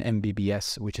 right? An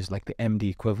MBBS, which is like the MD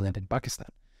equivalent in Pakistan.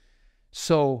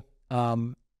 So,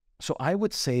 so I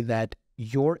would say that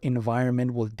your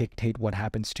environment will dictate what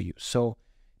happens to you. So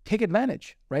take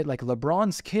advantage, right? Like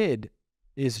LeBron's kid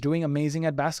is doing amazing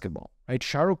at basketball, right?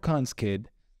 Shah Rukh Khan's kid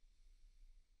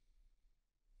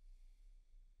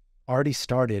already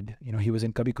started, you know, he was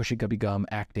in Kabhi Khushi Kabhi Gham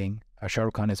acting. Shah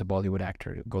Rukh Khan is a Bollywood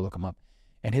actor. Go look him up.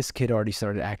 And his kid already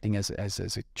started acting as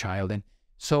a child. And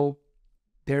so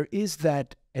there is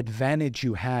that advantage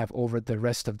you have over the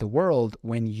rest of the world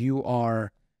when you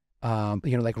are,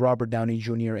 you know, like Robert Downey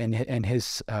Jr. and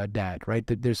his dad, right?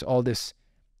 There's all this,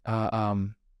 or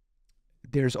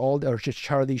just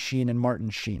Charlie Sheen and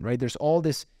Martin Sheen, right? There's all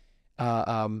this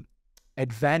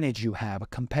advantage you have, a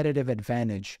competitive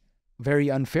advantage,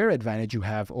 very unfair advantage you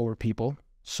have over people.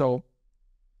 So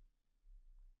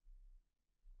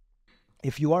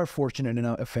if you are fortunate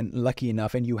enough and lucky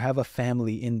enough and you have a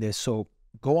family in this, so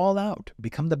go all out,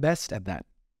 become the best at that.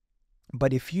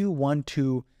 But if you want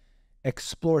to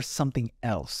explore something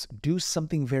else, do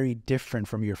something very different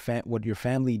from what your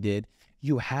family did,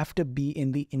 you have to be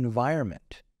in the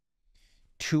environment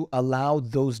to allow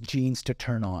those genes to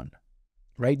turn on,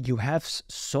 right? You have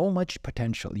so much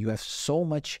potential. You have so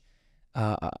much,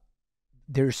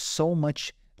 there's so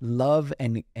much love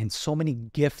and so many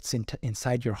gifts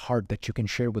inside your heart that you can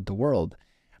share with the world.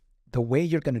 The way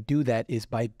you're going to do that is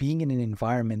by being in an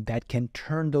environment that can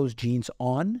turn those genes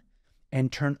on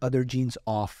and turn other genes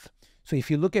off. So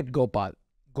if you look at Gopal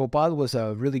was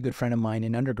a really good friend of mine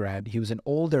in undergrad. He was an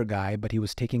older guy, but he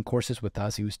was taking courses with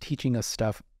us. He was teaching us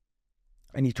stuff.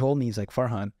 And he told me, he's like,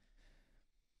 Farhan,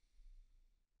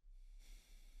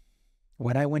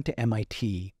 when I went to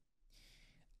MIT,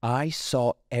 I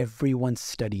saw everyone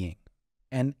studying.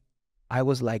 And I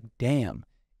was like, damn,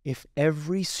 if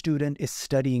every student is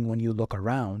studying when you look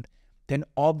around, then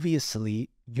obviously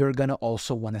you're going to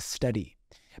also want to study,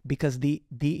 because the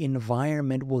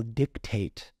environment will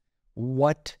dictate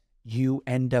what you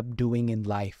end up doing in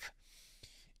life.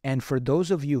 And for those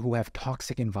of you who have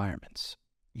toxic environments,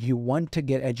 you want to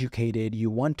get educated, you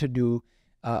want to do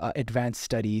advanced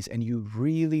studies, and you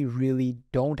really, really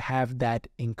don't have that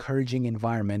encouraging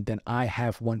environment, then I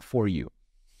have one for you.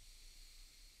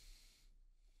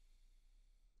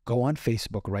 Go on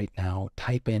Facebook right now,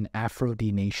 type in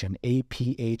Afro-D Nation,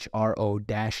 APHRO-D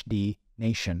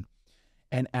Nation.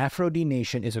 And Afro-D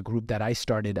Nation is a group that I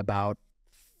started about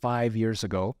 5 years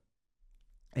ago.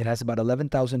 It has about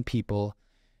 11,000 people,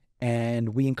 and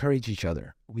we encourage each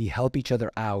other. We help each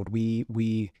other out.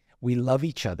 We love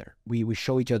each other. We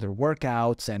show each other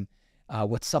workouts and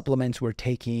what supplements we're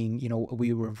taking. You know,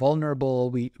 we were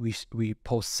vulnerable. We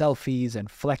post selfies and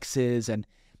flexes, and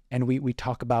we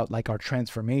talk about like our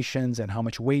transformations and how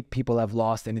much weight people have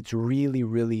lost. And it's really,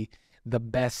 really the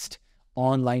best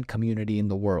online community in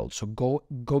the world. So go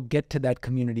get to that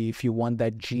community if you want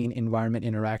that gene environment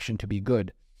interaction to be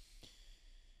good.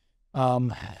 Oh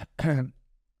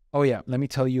yeah, let me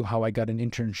tell you how I got an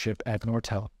internship at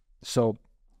Nortel. So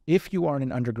if you are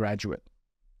an undergraduate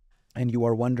and you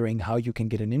are wondering how you can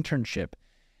get an internship,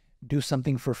 do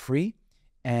something for free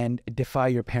and defy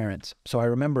your parents. So I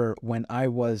remember when I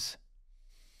was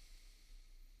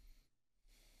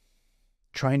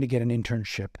trying to get an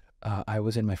internship, I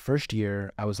was in my first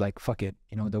year. I was like, fuck it.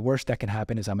 You know, the worst that can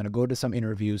happen is I'm going to go to some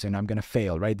interviews and I'm going to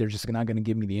fail, right? They're just not going to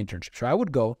give me the internship. So I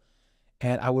would go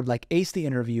and I would like ace the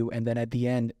interview. And then at the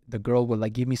end, the girl would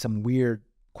like give me some weird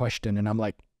question. And I'm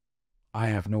like, I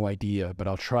have no idea, but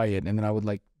I'll try it. And then I would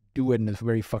like do it in a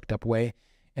very fucked up way.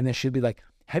 And then she'd be like,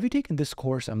 have you taken this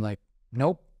course? I'm like,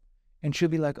 nope. And she'll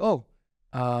be like, oh,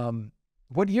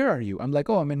 what year are you? I'm like,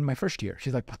 oh, I'm in my first year.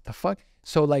 She's like, what the fuck?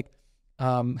 So like,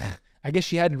 I guess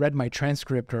she hadn't read my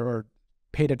transcript or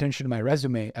paid attention to my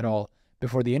resume at all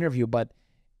before the interview, but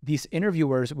these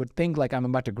interviewers would think like I'm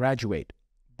about to graduate,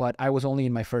 but I was only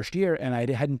in my first year and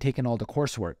I hadn't taken all the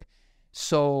coursework.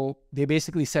 So they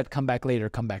basically said, come back later,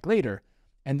 come back later.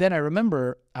 And then I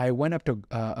remember I went up to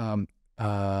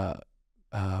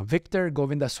Victor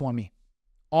Govindaswamy,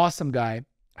 awesome guy.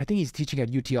 I think he's teaching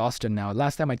at UT Austin now.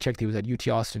 Last time I checked, he was at UT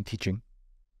Austin teaching.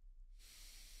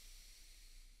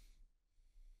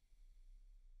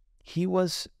 He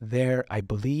was there, I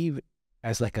believe,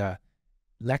 as like a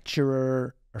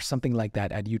lecturer or something like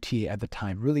that at UT at the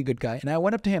time. Really good guy. And I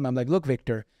went up to him. I'm like, look,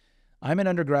 Victor, I'm an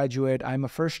undergraduate. I'm a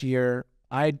first year.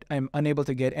 I'm unable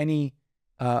to get any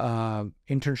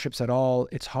internships at all.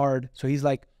 It's hard. So he's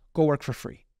like, go work for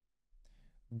free.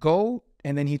 Go.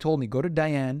 And then he told me, go to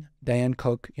Diane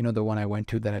Cook, you know, the one I went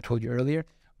to that I told you earlier.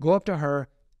 Go up to her,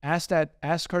 ask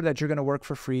her that you're going to work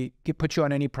for free, put you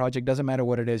on any project, doesn't matter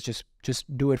what it is,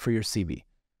 just do it for your CV.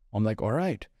 I'm like, all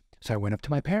right. So I went up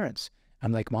to my parents.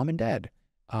 I'm like, Mom and Dad,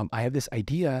 I have this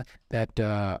idea that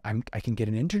I can get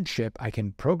an internship, I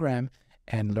can program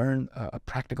and learn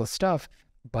practical stuff,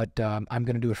 but I'm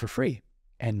going to do it for free.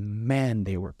 And man,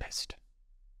 they were pissed.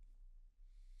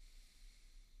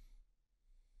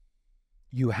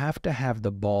 You have to have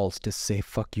the balls to say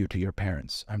fuck you to your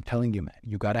parents. I'm telling you, man,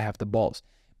 you got to have the balls,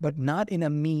 but not in a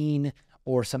mean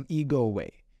or some ego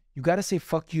way. You got to say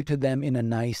fuck you to them in a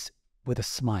nice, with a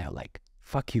smile, like,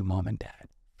 fuck you, Mom and Dad,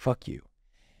 fuck you.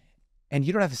 And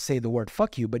you don't have to say the word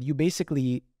fuck you, but you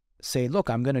basically say, look,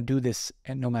 I'm going to do this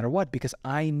and no matter what, because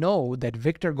I know that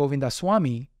Victor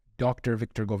Govindaswamy, Dr.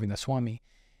 Victor Govindaswamy,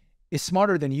 is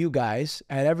smarter than you guys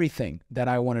at everything that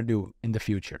I want to do in the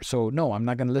future. So no, I'm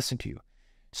not going to listen to you.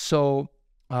 So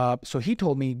he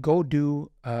told me, go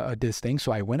do this thing.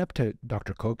 So I went up to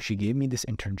Dr. Cook. She gave me this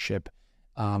internship.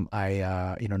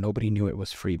 Nobody knew it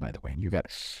was free, by the way. And you got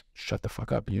to shut the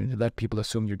fuck up. You let people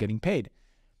assume you're getting paid.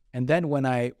 And then when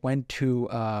I went to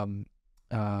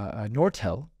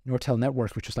Nortel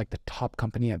Networks, which was like the top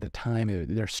company at the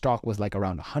time, their stock was like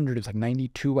around 100. It was like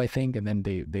 92, I think. And then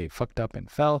they fucked up and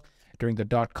fell during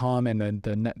the .com and then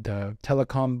the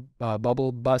telecom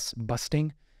bubble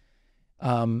busting.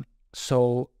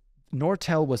 So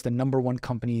Nortel was the #1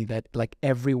 company that like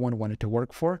everyone wanted to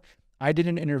work for. I did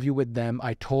an interview with them.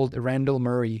 I told Randall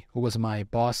Murray, who was my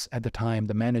boss at the time,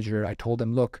 the manager, I told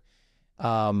him, look,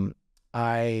 I've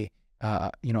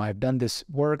done this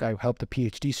work. I helped a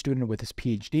PhD student with his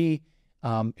PhD.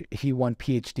 He won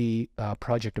PhD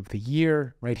Project of the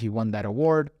Year, right? He won that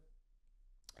award.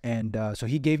 And so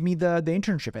he gave me the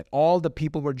internship, and all the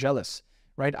people were jealous,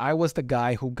 right? I was the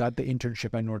guy who got the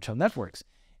internship at Nortel Networks.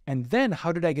 And then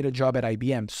how did I get a job at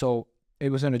IBM? So it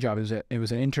wasn't a job. It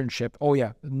was an internship. Oh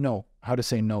yeah, no. How to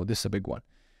say no. This is a big one.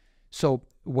 So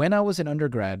when I was in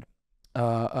undergrad,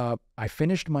 I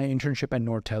finished my internship at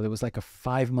Nortel. It was like a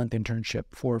 5-month internship,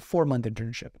 4-month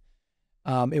internship.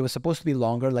 It was supposed to be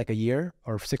longer, like a year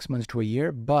or 6 months to a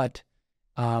year. But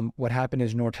what happened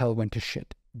is Nortel went to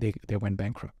shit. They went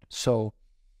bankrupt. So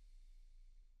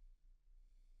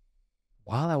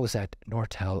while I was at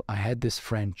Nortel, I had this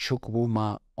friend,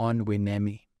 Chukwuma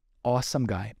Onwinemi, awesome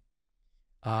guy.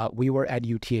 We were at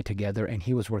UTA together and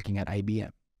he was working at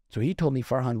IBM. So he told me,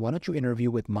 Farhan, why don't you interview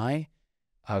with my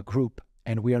group,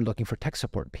 and we are looking for tech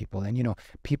support people, and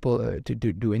people to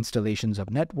do installations of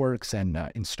networks and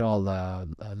install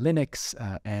Linux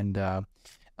and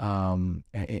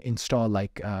install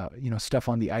like stuff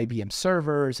on the IBM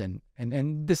servers and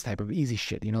this type of easy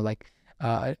shit, like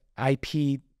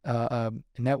IP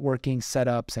networking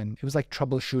setups, and it was like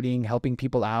troubleshooting, helping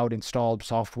people out, install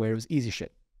software. It was easy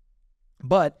shit.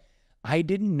 But I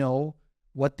didn't know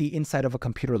what the inside of a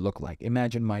computer looked like.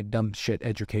 Imagine my dumb shit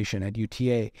education at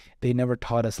UTA. They never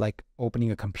taught us like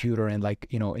opening a computer and like,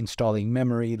 installing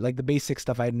memory, like the basic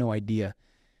stuff. I had no idea.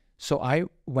 So I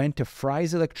went to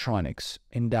Fry's Electronics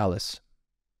in Dallas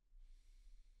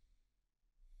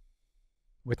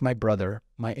with my brother.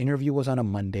 My interview was on a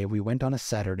Monday. We went on a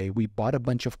Saturday. We bought a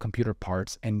bunch of computer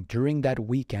parts. And during that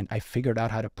weekend, I figured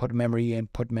out how to put memory in,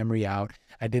 put memory out.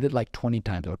 I did it like 20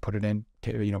 times. I would put it in,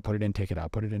 put it in, take it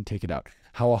out, put it in, take it out.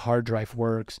 How a hard drive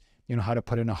works, how to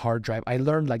put in a hard drive. I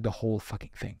learned like the whole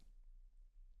fucking thing.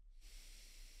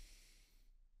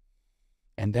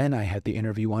 And then I had the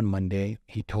interview on Monday.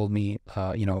 He told me,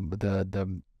 I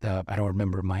don't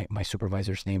remember my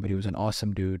supervisor's name, but he was an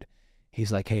awesome dude. He's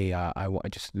like, hey, I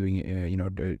just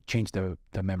doing, change the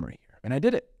memory here. And I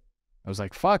did it. I was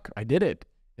like, fuck, I did it.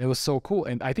 It was so cool.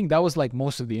 And I think that was like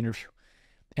most of the interview.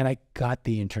 And I got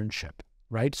the internship,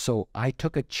 right? So I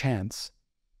took a chance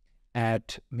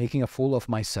at making a fool of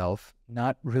myself,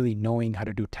 not really knowing how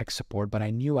to do tech support, but I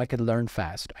knew I could learn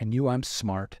fast. I knew I'm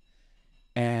smart.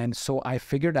 And so I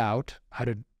figured out how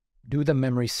to do the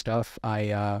memory stuff.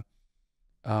 I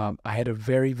had a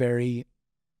very, very,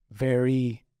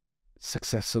 very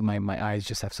successful, my eyes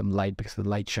just have some light because of the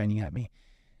light shining at me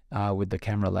with the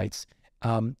camera lights.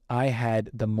 I had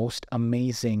the most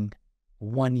amazing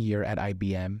 1 year at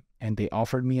IBM, and they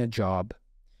offered me a job,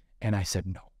 and I said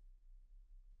no.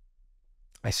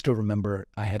 I still remember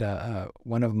I had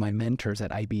one of my mentors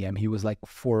at IBM. He was like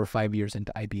 4 or 5 years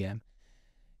into IBM.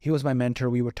 He was my mentor.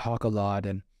 We would talk a lot,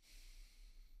 and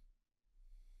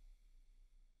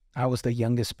I was the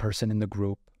youngest person in the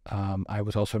group. I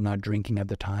was also not drinking at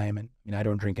the time, and I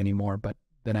don't drink anymore, but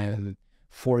then I had a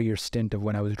 4-year stint of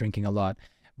when I was drinking a lot.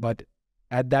 But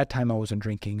at that time, I wasn't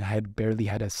drinking. I had barely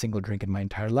had a single drink in my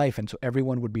entire life, and so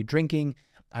everyone would be drinking.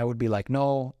 I would be like,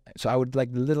 no. So I would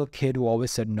like the little kid who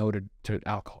always said no to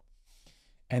alcohol.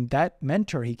 And that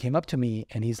mentor, he came up to me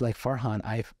and he's like, Farhan,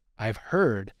 I've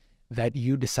heard that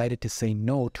you decided to say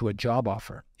no to a job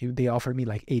offer. They offered me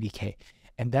like 80K.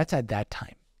 And that's at that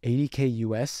time, 80K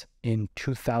US in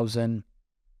 2002,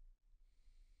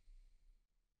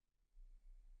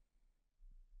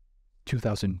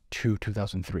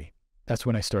 2003. That's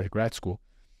when I started grad school.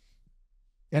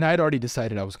 And I had already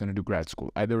decided I was going to do grad school.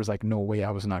 There was like no way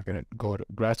I was not going to go to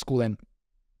grad school. And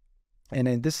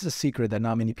this is a secret that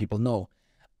not many people know.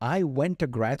 I went to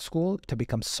grad school to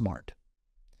become smart.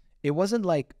 It wasn't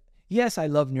like, yes, I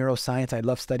love neuroscience. I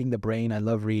love studying the brain. I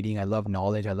love reading. I love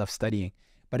knowledge. I love studying.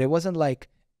 But it wasn't like,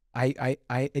 I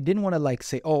didn't want to like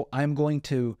say, oh, I'm going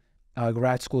to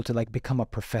grad school to like become a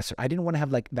professor. I didn't want to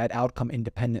have like that outcome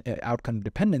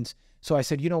dependence. So I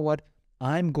said, you know what?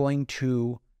 I'm going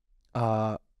to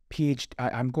PhD.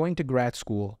 I'm going to grad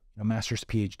school, master's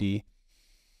PhD,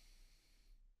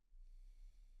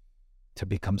 to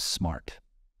become smart.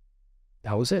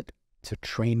 That was it. To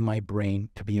train my brain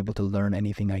to be able to learn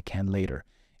anything I can later.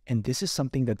 And this is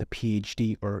something that the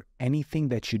PhD or anything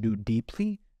that you do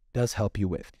deeply does help you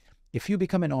with. If you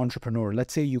become an entrepreneur,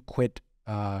 let's say you quit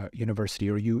university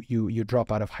or you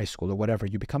drop out of high school or whatever,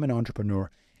 you become an entrepreneur,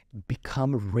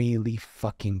 become really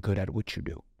fucking good at what you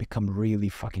do. Become really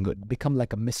fucking good. Become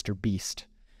like a Mr. Beast.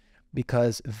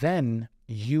 Because then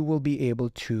you will be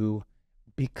able to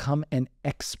become an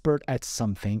expert at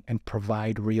something and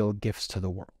provide real gifts to the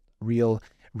world. Real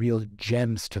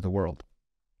gems to the world.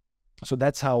 So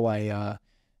that's how I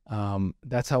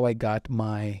got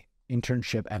my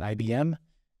internship at IBM.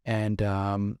 And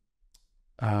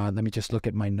let me just look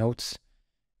at my notes.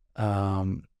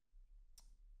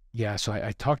 Yeah, so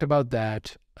I talked about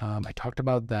that.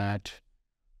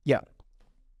 Yeah.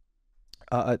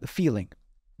 The feeling.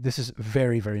 This is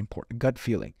very, very important. Gut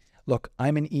feeling. Look,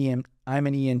 I'm an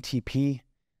ENTP.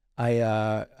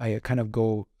 I kind of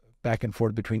go back and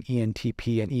forth between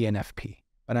ENTP and ENFP,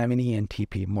 but I'm an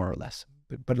ENTP more or less,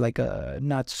 but like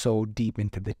not so deep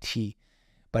into the T.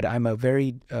 But I'm a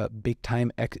very big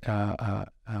time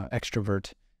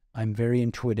extrovert. I'm very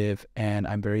intuitive and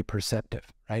I'm very perceptive,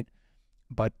 right?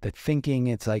 But the thinking,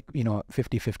 it's like,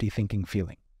 50-50 thinking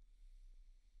feeling.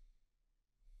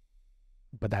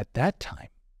 But at that time,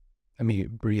 let me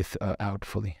breathe out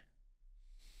fully.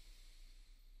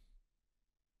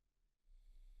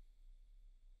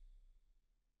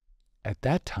 At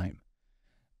that time,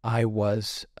 I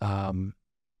was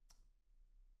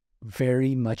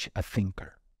very much a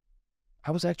thinker. I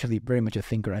was actually very much a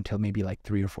thinker until maybe like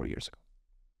 3 or 4 years ago.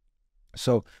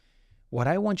 So what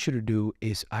I want you to do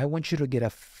is I want you to get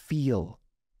a feel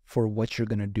for what you're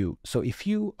going to do. So if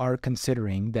you are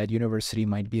considering that university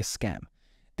might be a scam,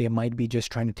 they might be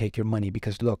just trying to take your money,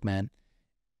 because look, man,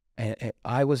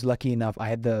 I was lucky enough. I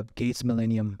had the Gates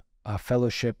Millennium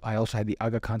Fellowship. I also had the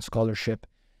Aga Khan Scholarship.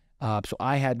 So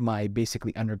I had my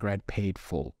basically undergrad paid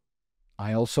full.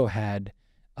 I also had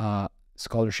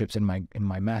scholarships in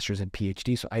my master's and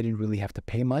PhD, so I didn't really have to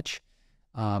pay much.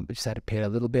 I just had to pay a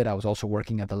little bit. I was also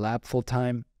working at the lab full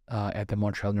time at the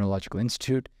Montreal Neurological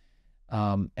Institute,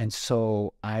 and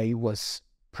so I was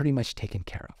pretty much taken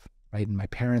care of, right? And my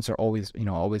parents are always,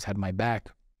 always had my back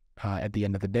at the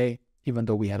end of the day, even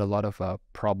though we had a lot of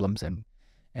problems and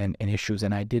issues.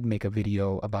 And I did make a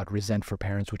video about Resent for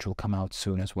Parents, which will come out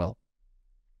soon as well.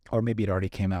 Or maybe it already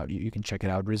came out. You can check it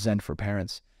out. Resent for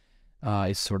Parents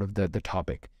is sort of the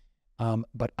topic.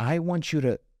 But I want you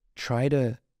to try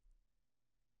to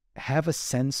have a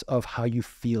sense of how you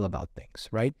feel about things,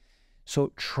 right?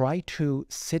 So try to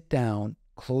sit down,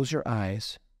 close your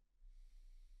eyes,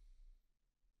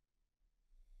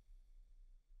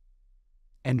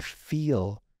 and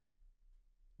feel,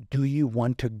 do you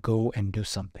want to go and do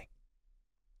something?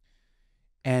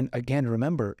 And again,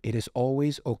 remember, it is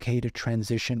always okay to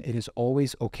transition. It is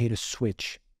always okay to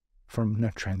switch from,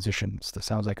 not transitions, that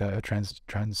sounds like a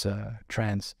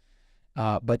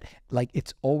but like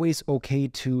it's always okay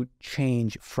to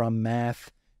change from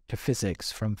math to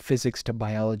physics, from physics to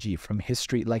biology, from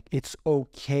history. Like it's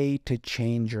okay to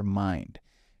change your mind.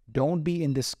 Don't be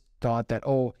in this thought that,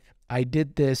 oh, I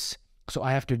did this, so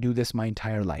I have to do this my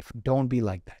entire life. Don't be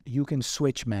like that. You can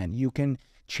switch, man. You can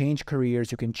change careers.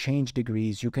 You can change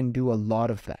degrees. You can do a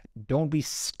lot of that. Don't be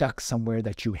stuck somewhere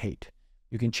that you hate.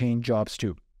 You can change jobs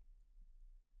too.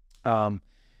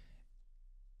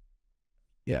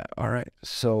 Yeah. All right.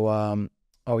 So,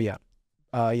 oh yeah.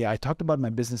 Yeah, I talked about my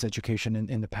business education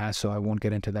in the past, so I won't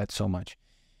get into that so much.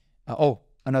 Oh,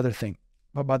 another thing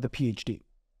about the PhD.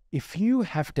 If you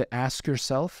have to ask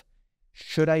yourself,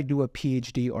 should I do a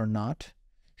PhD or not?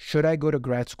 Should I go to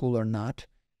grad school or not?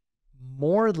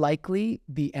 More likely,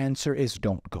 the answer is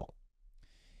don't go.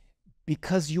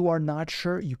 Because you are not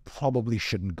sure, you probably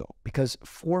shouldn't go. Because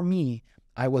for me,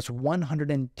 I was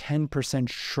 110%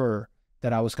 sure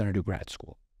that I was going to do grad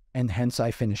school, and hence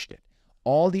I finished it.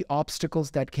 All the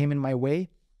obstacles that came in my way,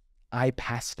 I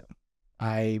passed them.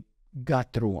 I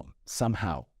got through them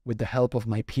somehow with the help of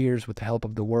my peers, with the help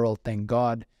of the world, thank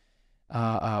God.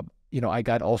 You know, I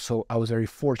was very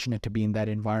fortunate to be in that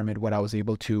environment where I was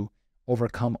able to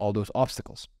overcome all those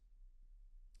obstacles.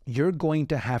 You're going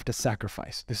to have to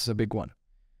sacrifice. This is a big one.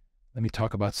 Let me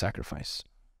talk about sacrifice.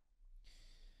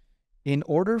 In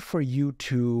order for you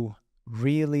to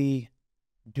really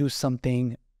do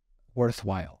something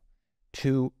worthwhile,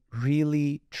 to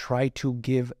really try to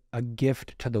give a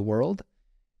gift to the world,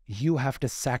 you have to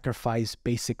sacrifice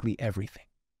basically everything.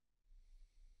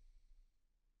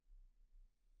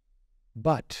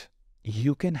 But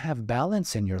you can have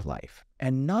balance in your life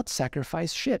and not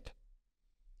sacrifice shit.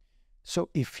 So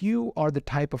if you are the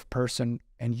type of person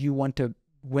and you want to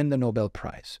win the Nobel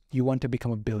Prize, you want to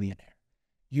become a billionaire,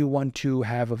 you want to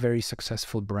have a very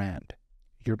successful brand,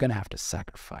 you're going to have to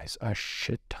sacrifice a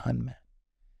shit ton, man.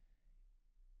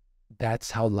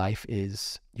 That's how life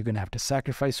is. You're going to have to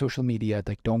sacrifice social media.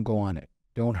 Like, don't go on it.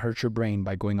 Don't hurt your brain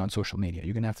by going on social media.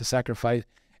 You're going to have to sacrifice,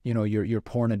 you know, your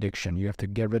porn addiction. You have to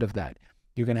get rid of that.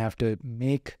 You're going to have to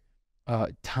make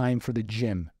time for the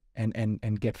gym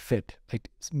and get fit. Like,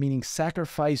 meaning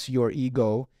sacrifice your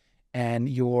ego and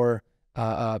your,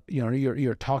 you know,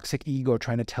 your toxic ego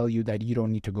trying to tell you that you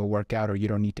don't need to go work out or you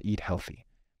don't need to eat healthy.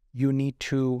 You need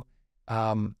to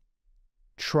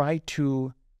try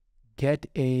to get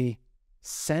a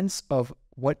sense of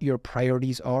what your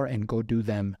priorities are and go do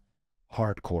them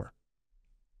hardcore.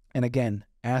 And again,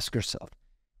 ask yourself,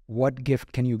 what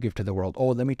gift can you give to the world? Oh,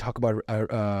 let me talk about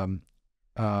Rene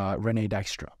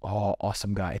Dijkstra. Oh,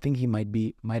 awesome guy. I think he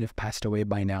might have passed away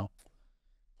by now.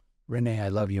 Rene, I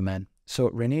love you, man. So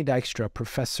Rene Dijkstra,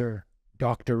 Professor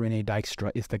Dr. Rene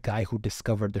Dijkstra, is the guy who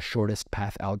discovered the shortest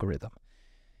path algorithm.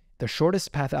 The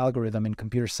shortest path algorithm in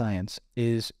computer science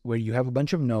is where you have a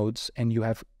bunch of nodes and you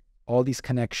have all these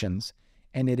connections,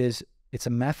 and it's a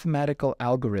mathematical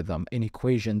algorithm, an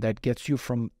equation that gets you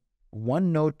from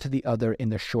one node to the other in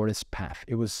the shortest path.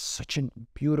 It was such a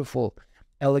beautiful,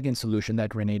 elegant solution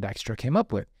that Rene Dijkstra came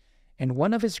up with. And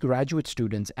one of his graduate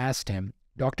students asked him,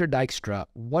 Dr. Dijkstra,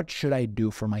 what should I do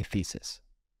for my thesis?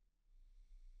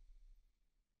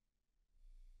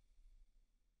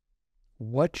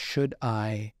 What should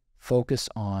I focus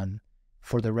on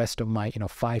for the rest of my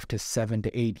 5 to 7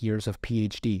 to 8 years of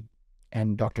PhD?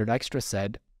 And Dr. Dijkstra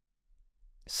said,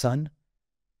 son,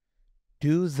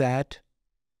 do that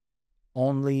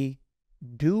only,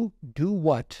 do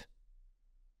what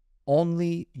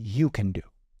only you can do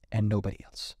and nobody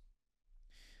else.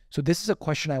 So this is a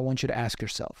question I want you to ask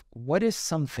yourself. What is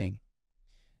something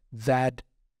that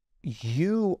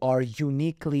you are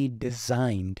uniquely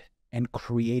designed and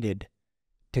created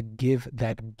to give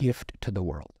that gift to the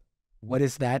world? What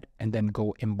is that? And then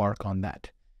go embark on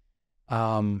that.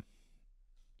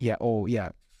 Yeah. Oh, yeah.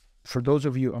 For those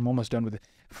of you, I'm almost done with it.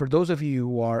 For those of you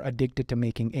who are addicted to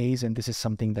making A's, and this is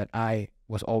something that I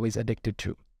was always addicted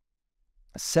to.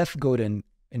 Seth Godin,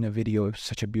 in a video,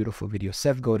 such a beautiful video.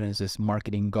 Seth Godin is this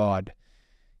marketing god.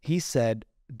 He said,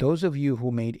 those of you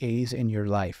who made A's in your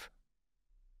life,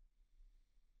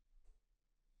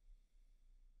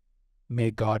 may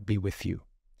God be with you.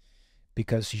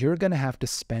 Because you're going to have to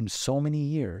spend so many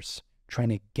years trying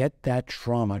to get that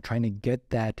trauma, trying to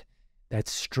get that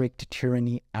strict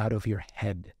tyranny out of your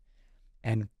head.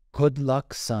 And good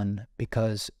luck, son,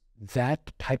 because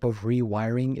that type of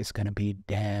rewiring is going to be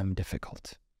damn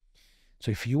difficult. So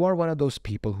if you are one of those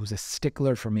people who's a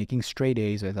stickler for making straight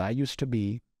A's, as I used to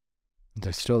be, and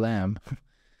I still am,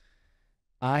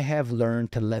 I have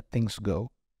learned to let things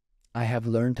go. I have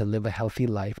learned to live a healthy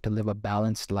life, to live a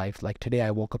balanced life. Like today,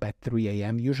 I woke up at 3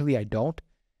 a.m. Usually I don't.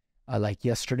 Like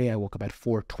yesterday, I woke up at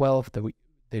 4:12.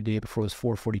 The day before was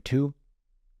 4:42.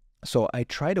 So I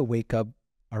try to wake up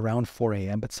around 4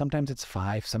 a.m., but sometimes it's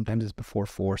 5, sometimes it's before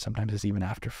 4, sometimes it's even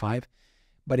after 5,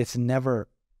 but it's never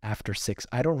after 6.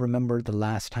 I don't remember the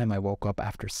last time I woke up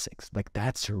after 6. Like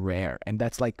that's rare. And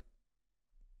that's like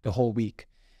the whole week.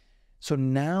 So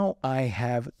now I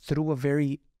have, through a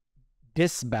very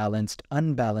disbalanced,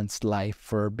 unbalanced life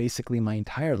for basically my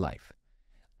entire life,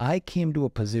 I came to a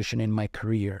position in my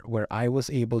career where I was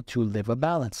able to live a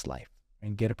balanced life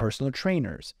and get a personal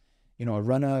trainers. You know, I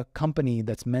run a company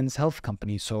that's men's health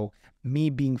company. So me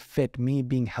being fit, me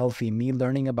being healthy, me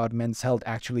learning about men's health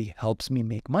actually helps me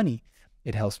make money.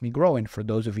 It helps me grow. And for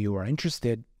those of you who are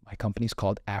interested, my company's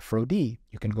called Afro-D.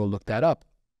 You can go look that up.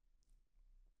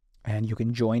 And you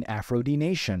can join Afro-D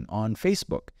Nation on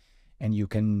Facebook. And you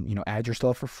can, you know, add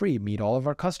yourself for free, meet all of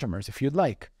our customers if you'd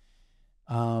like.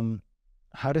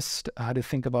 How to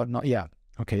think about, not, yeah.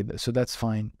 Okay. So that's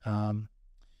fine.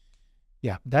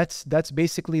 Yeah, that's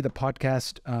basically the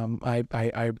podcast.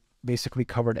 I basically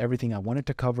covered everything I wanted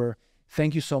to cover.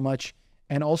 Thank you so much.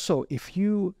 And also, if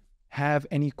you have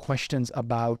any questions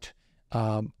about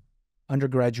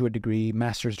undergraduate degree,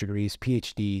 master's degrees,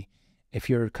 PhD, if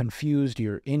you're confused,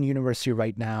 you're in university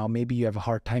right now, maybe you have a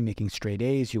hard time making straight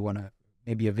A's, you want to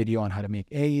maybe a video on how to make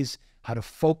A's, how to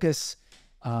focus.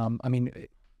 I mean,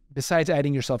 besides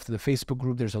adding yourself to the Facebook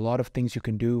group, there's a lot of things you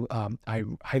can do. I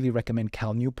highly recommend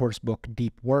Cal Newport's book,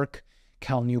 Deep Work.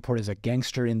 Cal Newport is a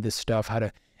gangster in this stuff, how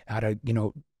to, you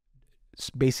know,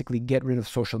 basically get rid of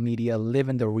social media, live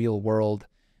in the real world,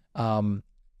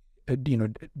 you know,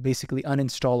 basically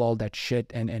uninstall all that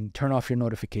shit and turn off your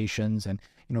notifications. And,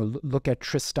 you know, look at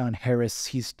Tristan Harris.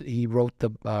 He wrote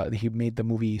he made the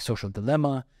movie Social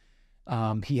Dilemma.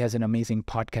 He has an amazing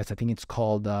podcast. I think it's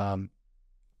called,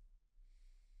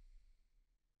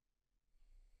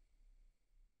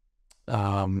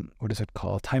 what is it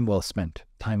called? Time Well Spent.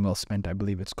 Time Well Spent, I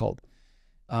believe it's called.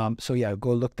 So yeah,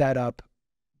 go look that up.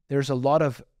 There's a lot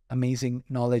of amazing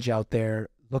knowledge out there.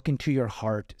 Look into your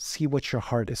heart, see what your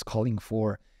heart is calling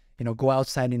for. You know, go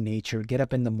outside in nature, get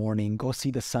up in the morning, go see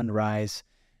the sunrise,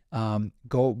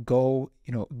 go,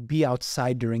 you know, be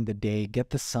outside during the day, get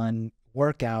the sun,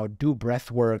 work out, do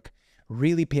breath work,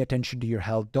 really pay attention to your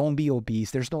health. Don't be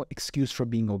obese. There's no excuse for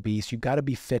being obese. You got to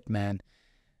be fit, man.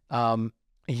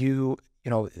 You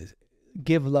know,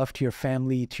 give love to your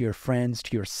family, to your friends,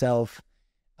 to yourself,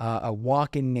 a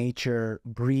walk in nature,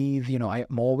 breathe. You know,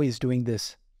 I'm always doing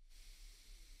this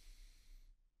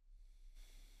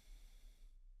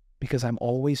because I'm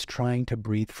always trying to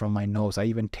breathe from my nose. I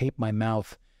even tape my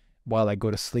mouth while I go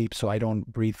to sleep so I don't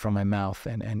breathe from my mouth.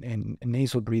 And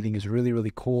nasal breathing is really,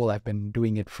 really cool. I've been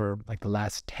doing it for like the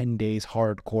last 10 days,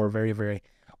 hardcore, very, very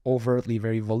overtly,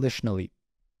 very volitionally.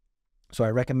 So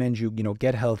I recommend you, you know,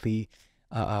 get healthy,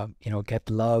 you know, get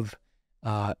love,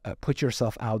 put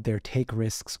yourself out there, take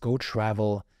risks, go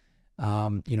travel,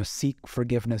 you know, seek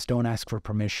forgiveness, don't ask for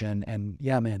permission. And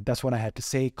yeah, man, that's what I had to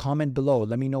say. Comment below.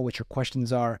 Let me know what your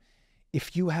questions are.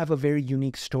 If you have a very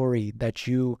unique story that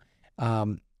you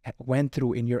went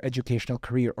through in your educational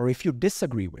career, or if you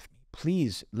disagree with me,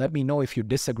 please let me know if you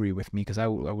disagree with me, because I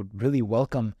would really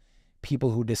welcome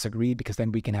people who disagree, because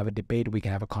then we can have a debate, we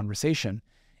can have a conversation.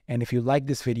 And if you like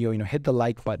this video, you know, hit the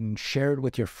like button, share it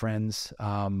with your friends,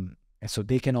 so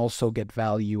they can also get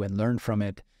value and learn from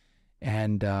it.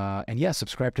 And yeah,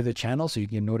 subscribe to the channel so you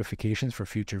get notifications for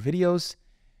future videos.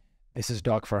 This is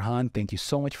Doc Farhan. Thank you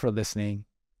so much for listening,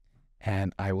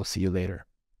 and I will see you later.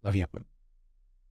 Love you.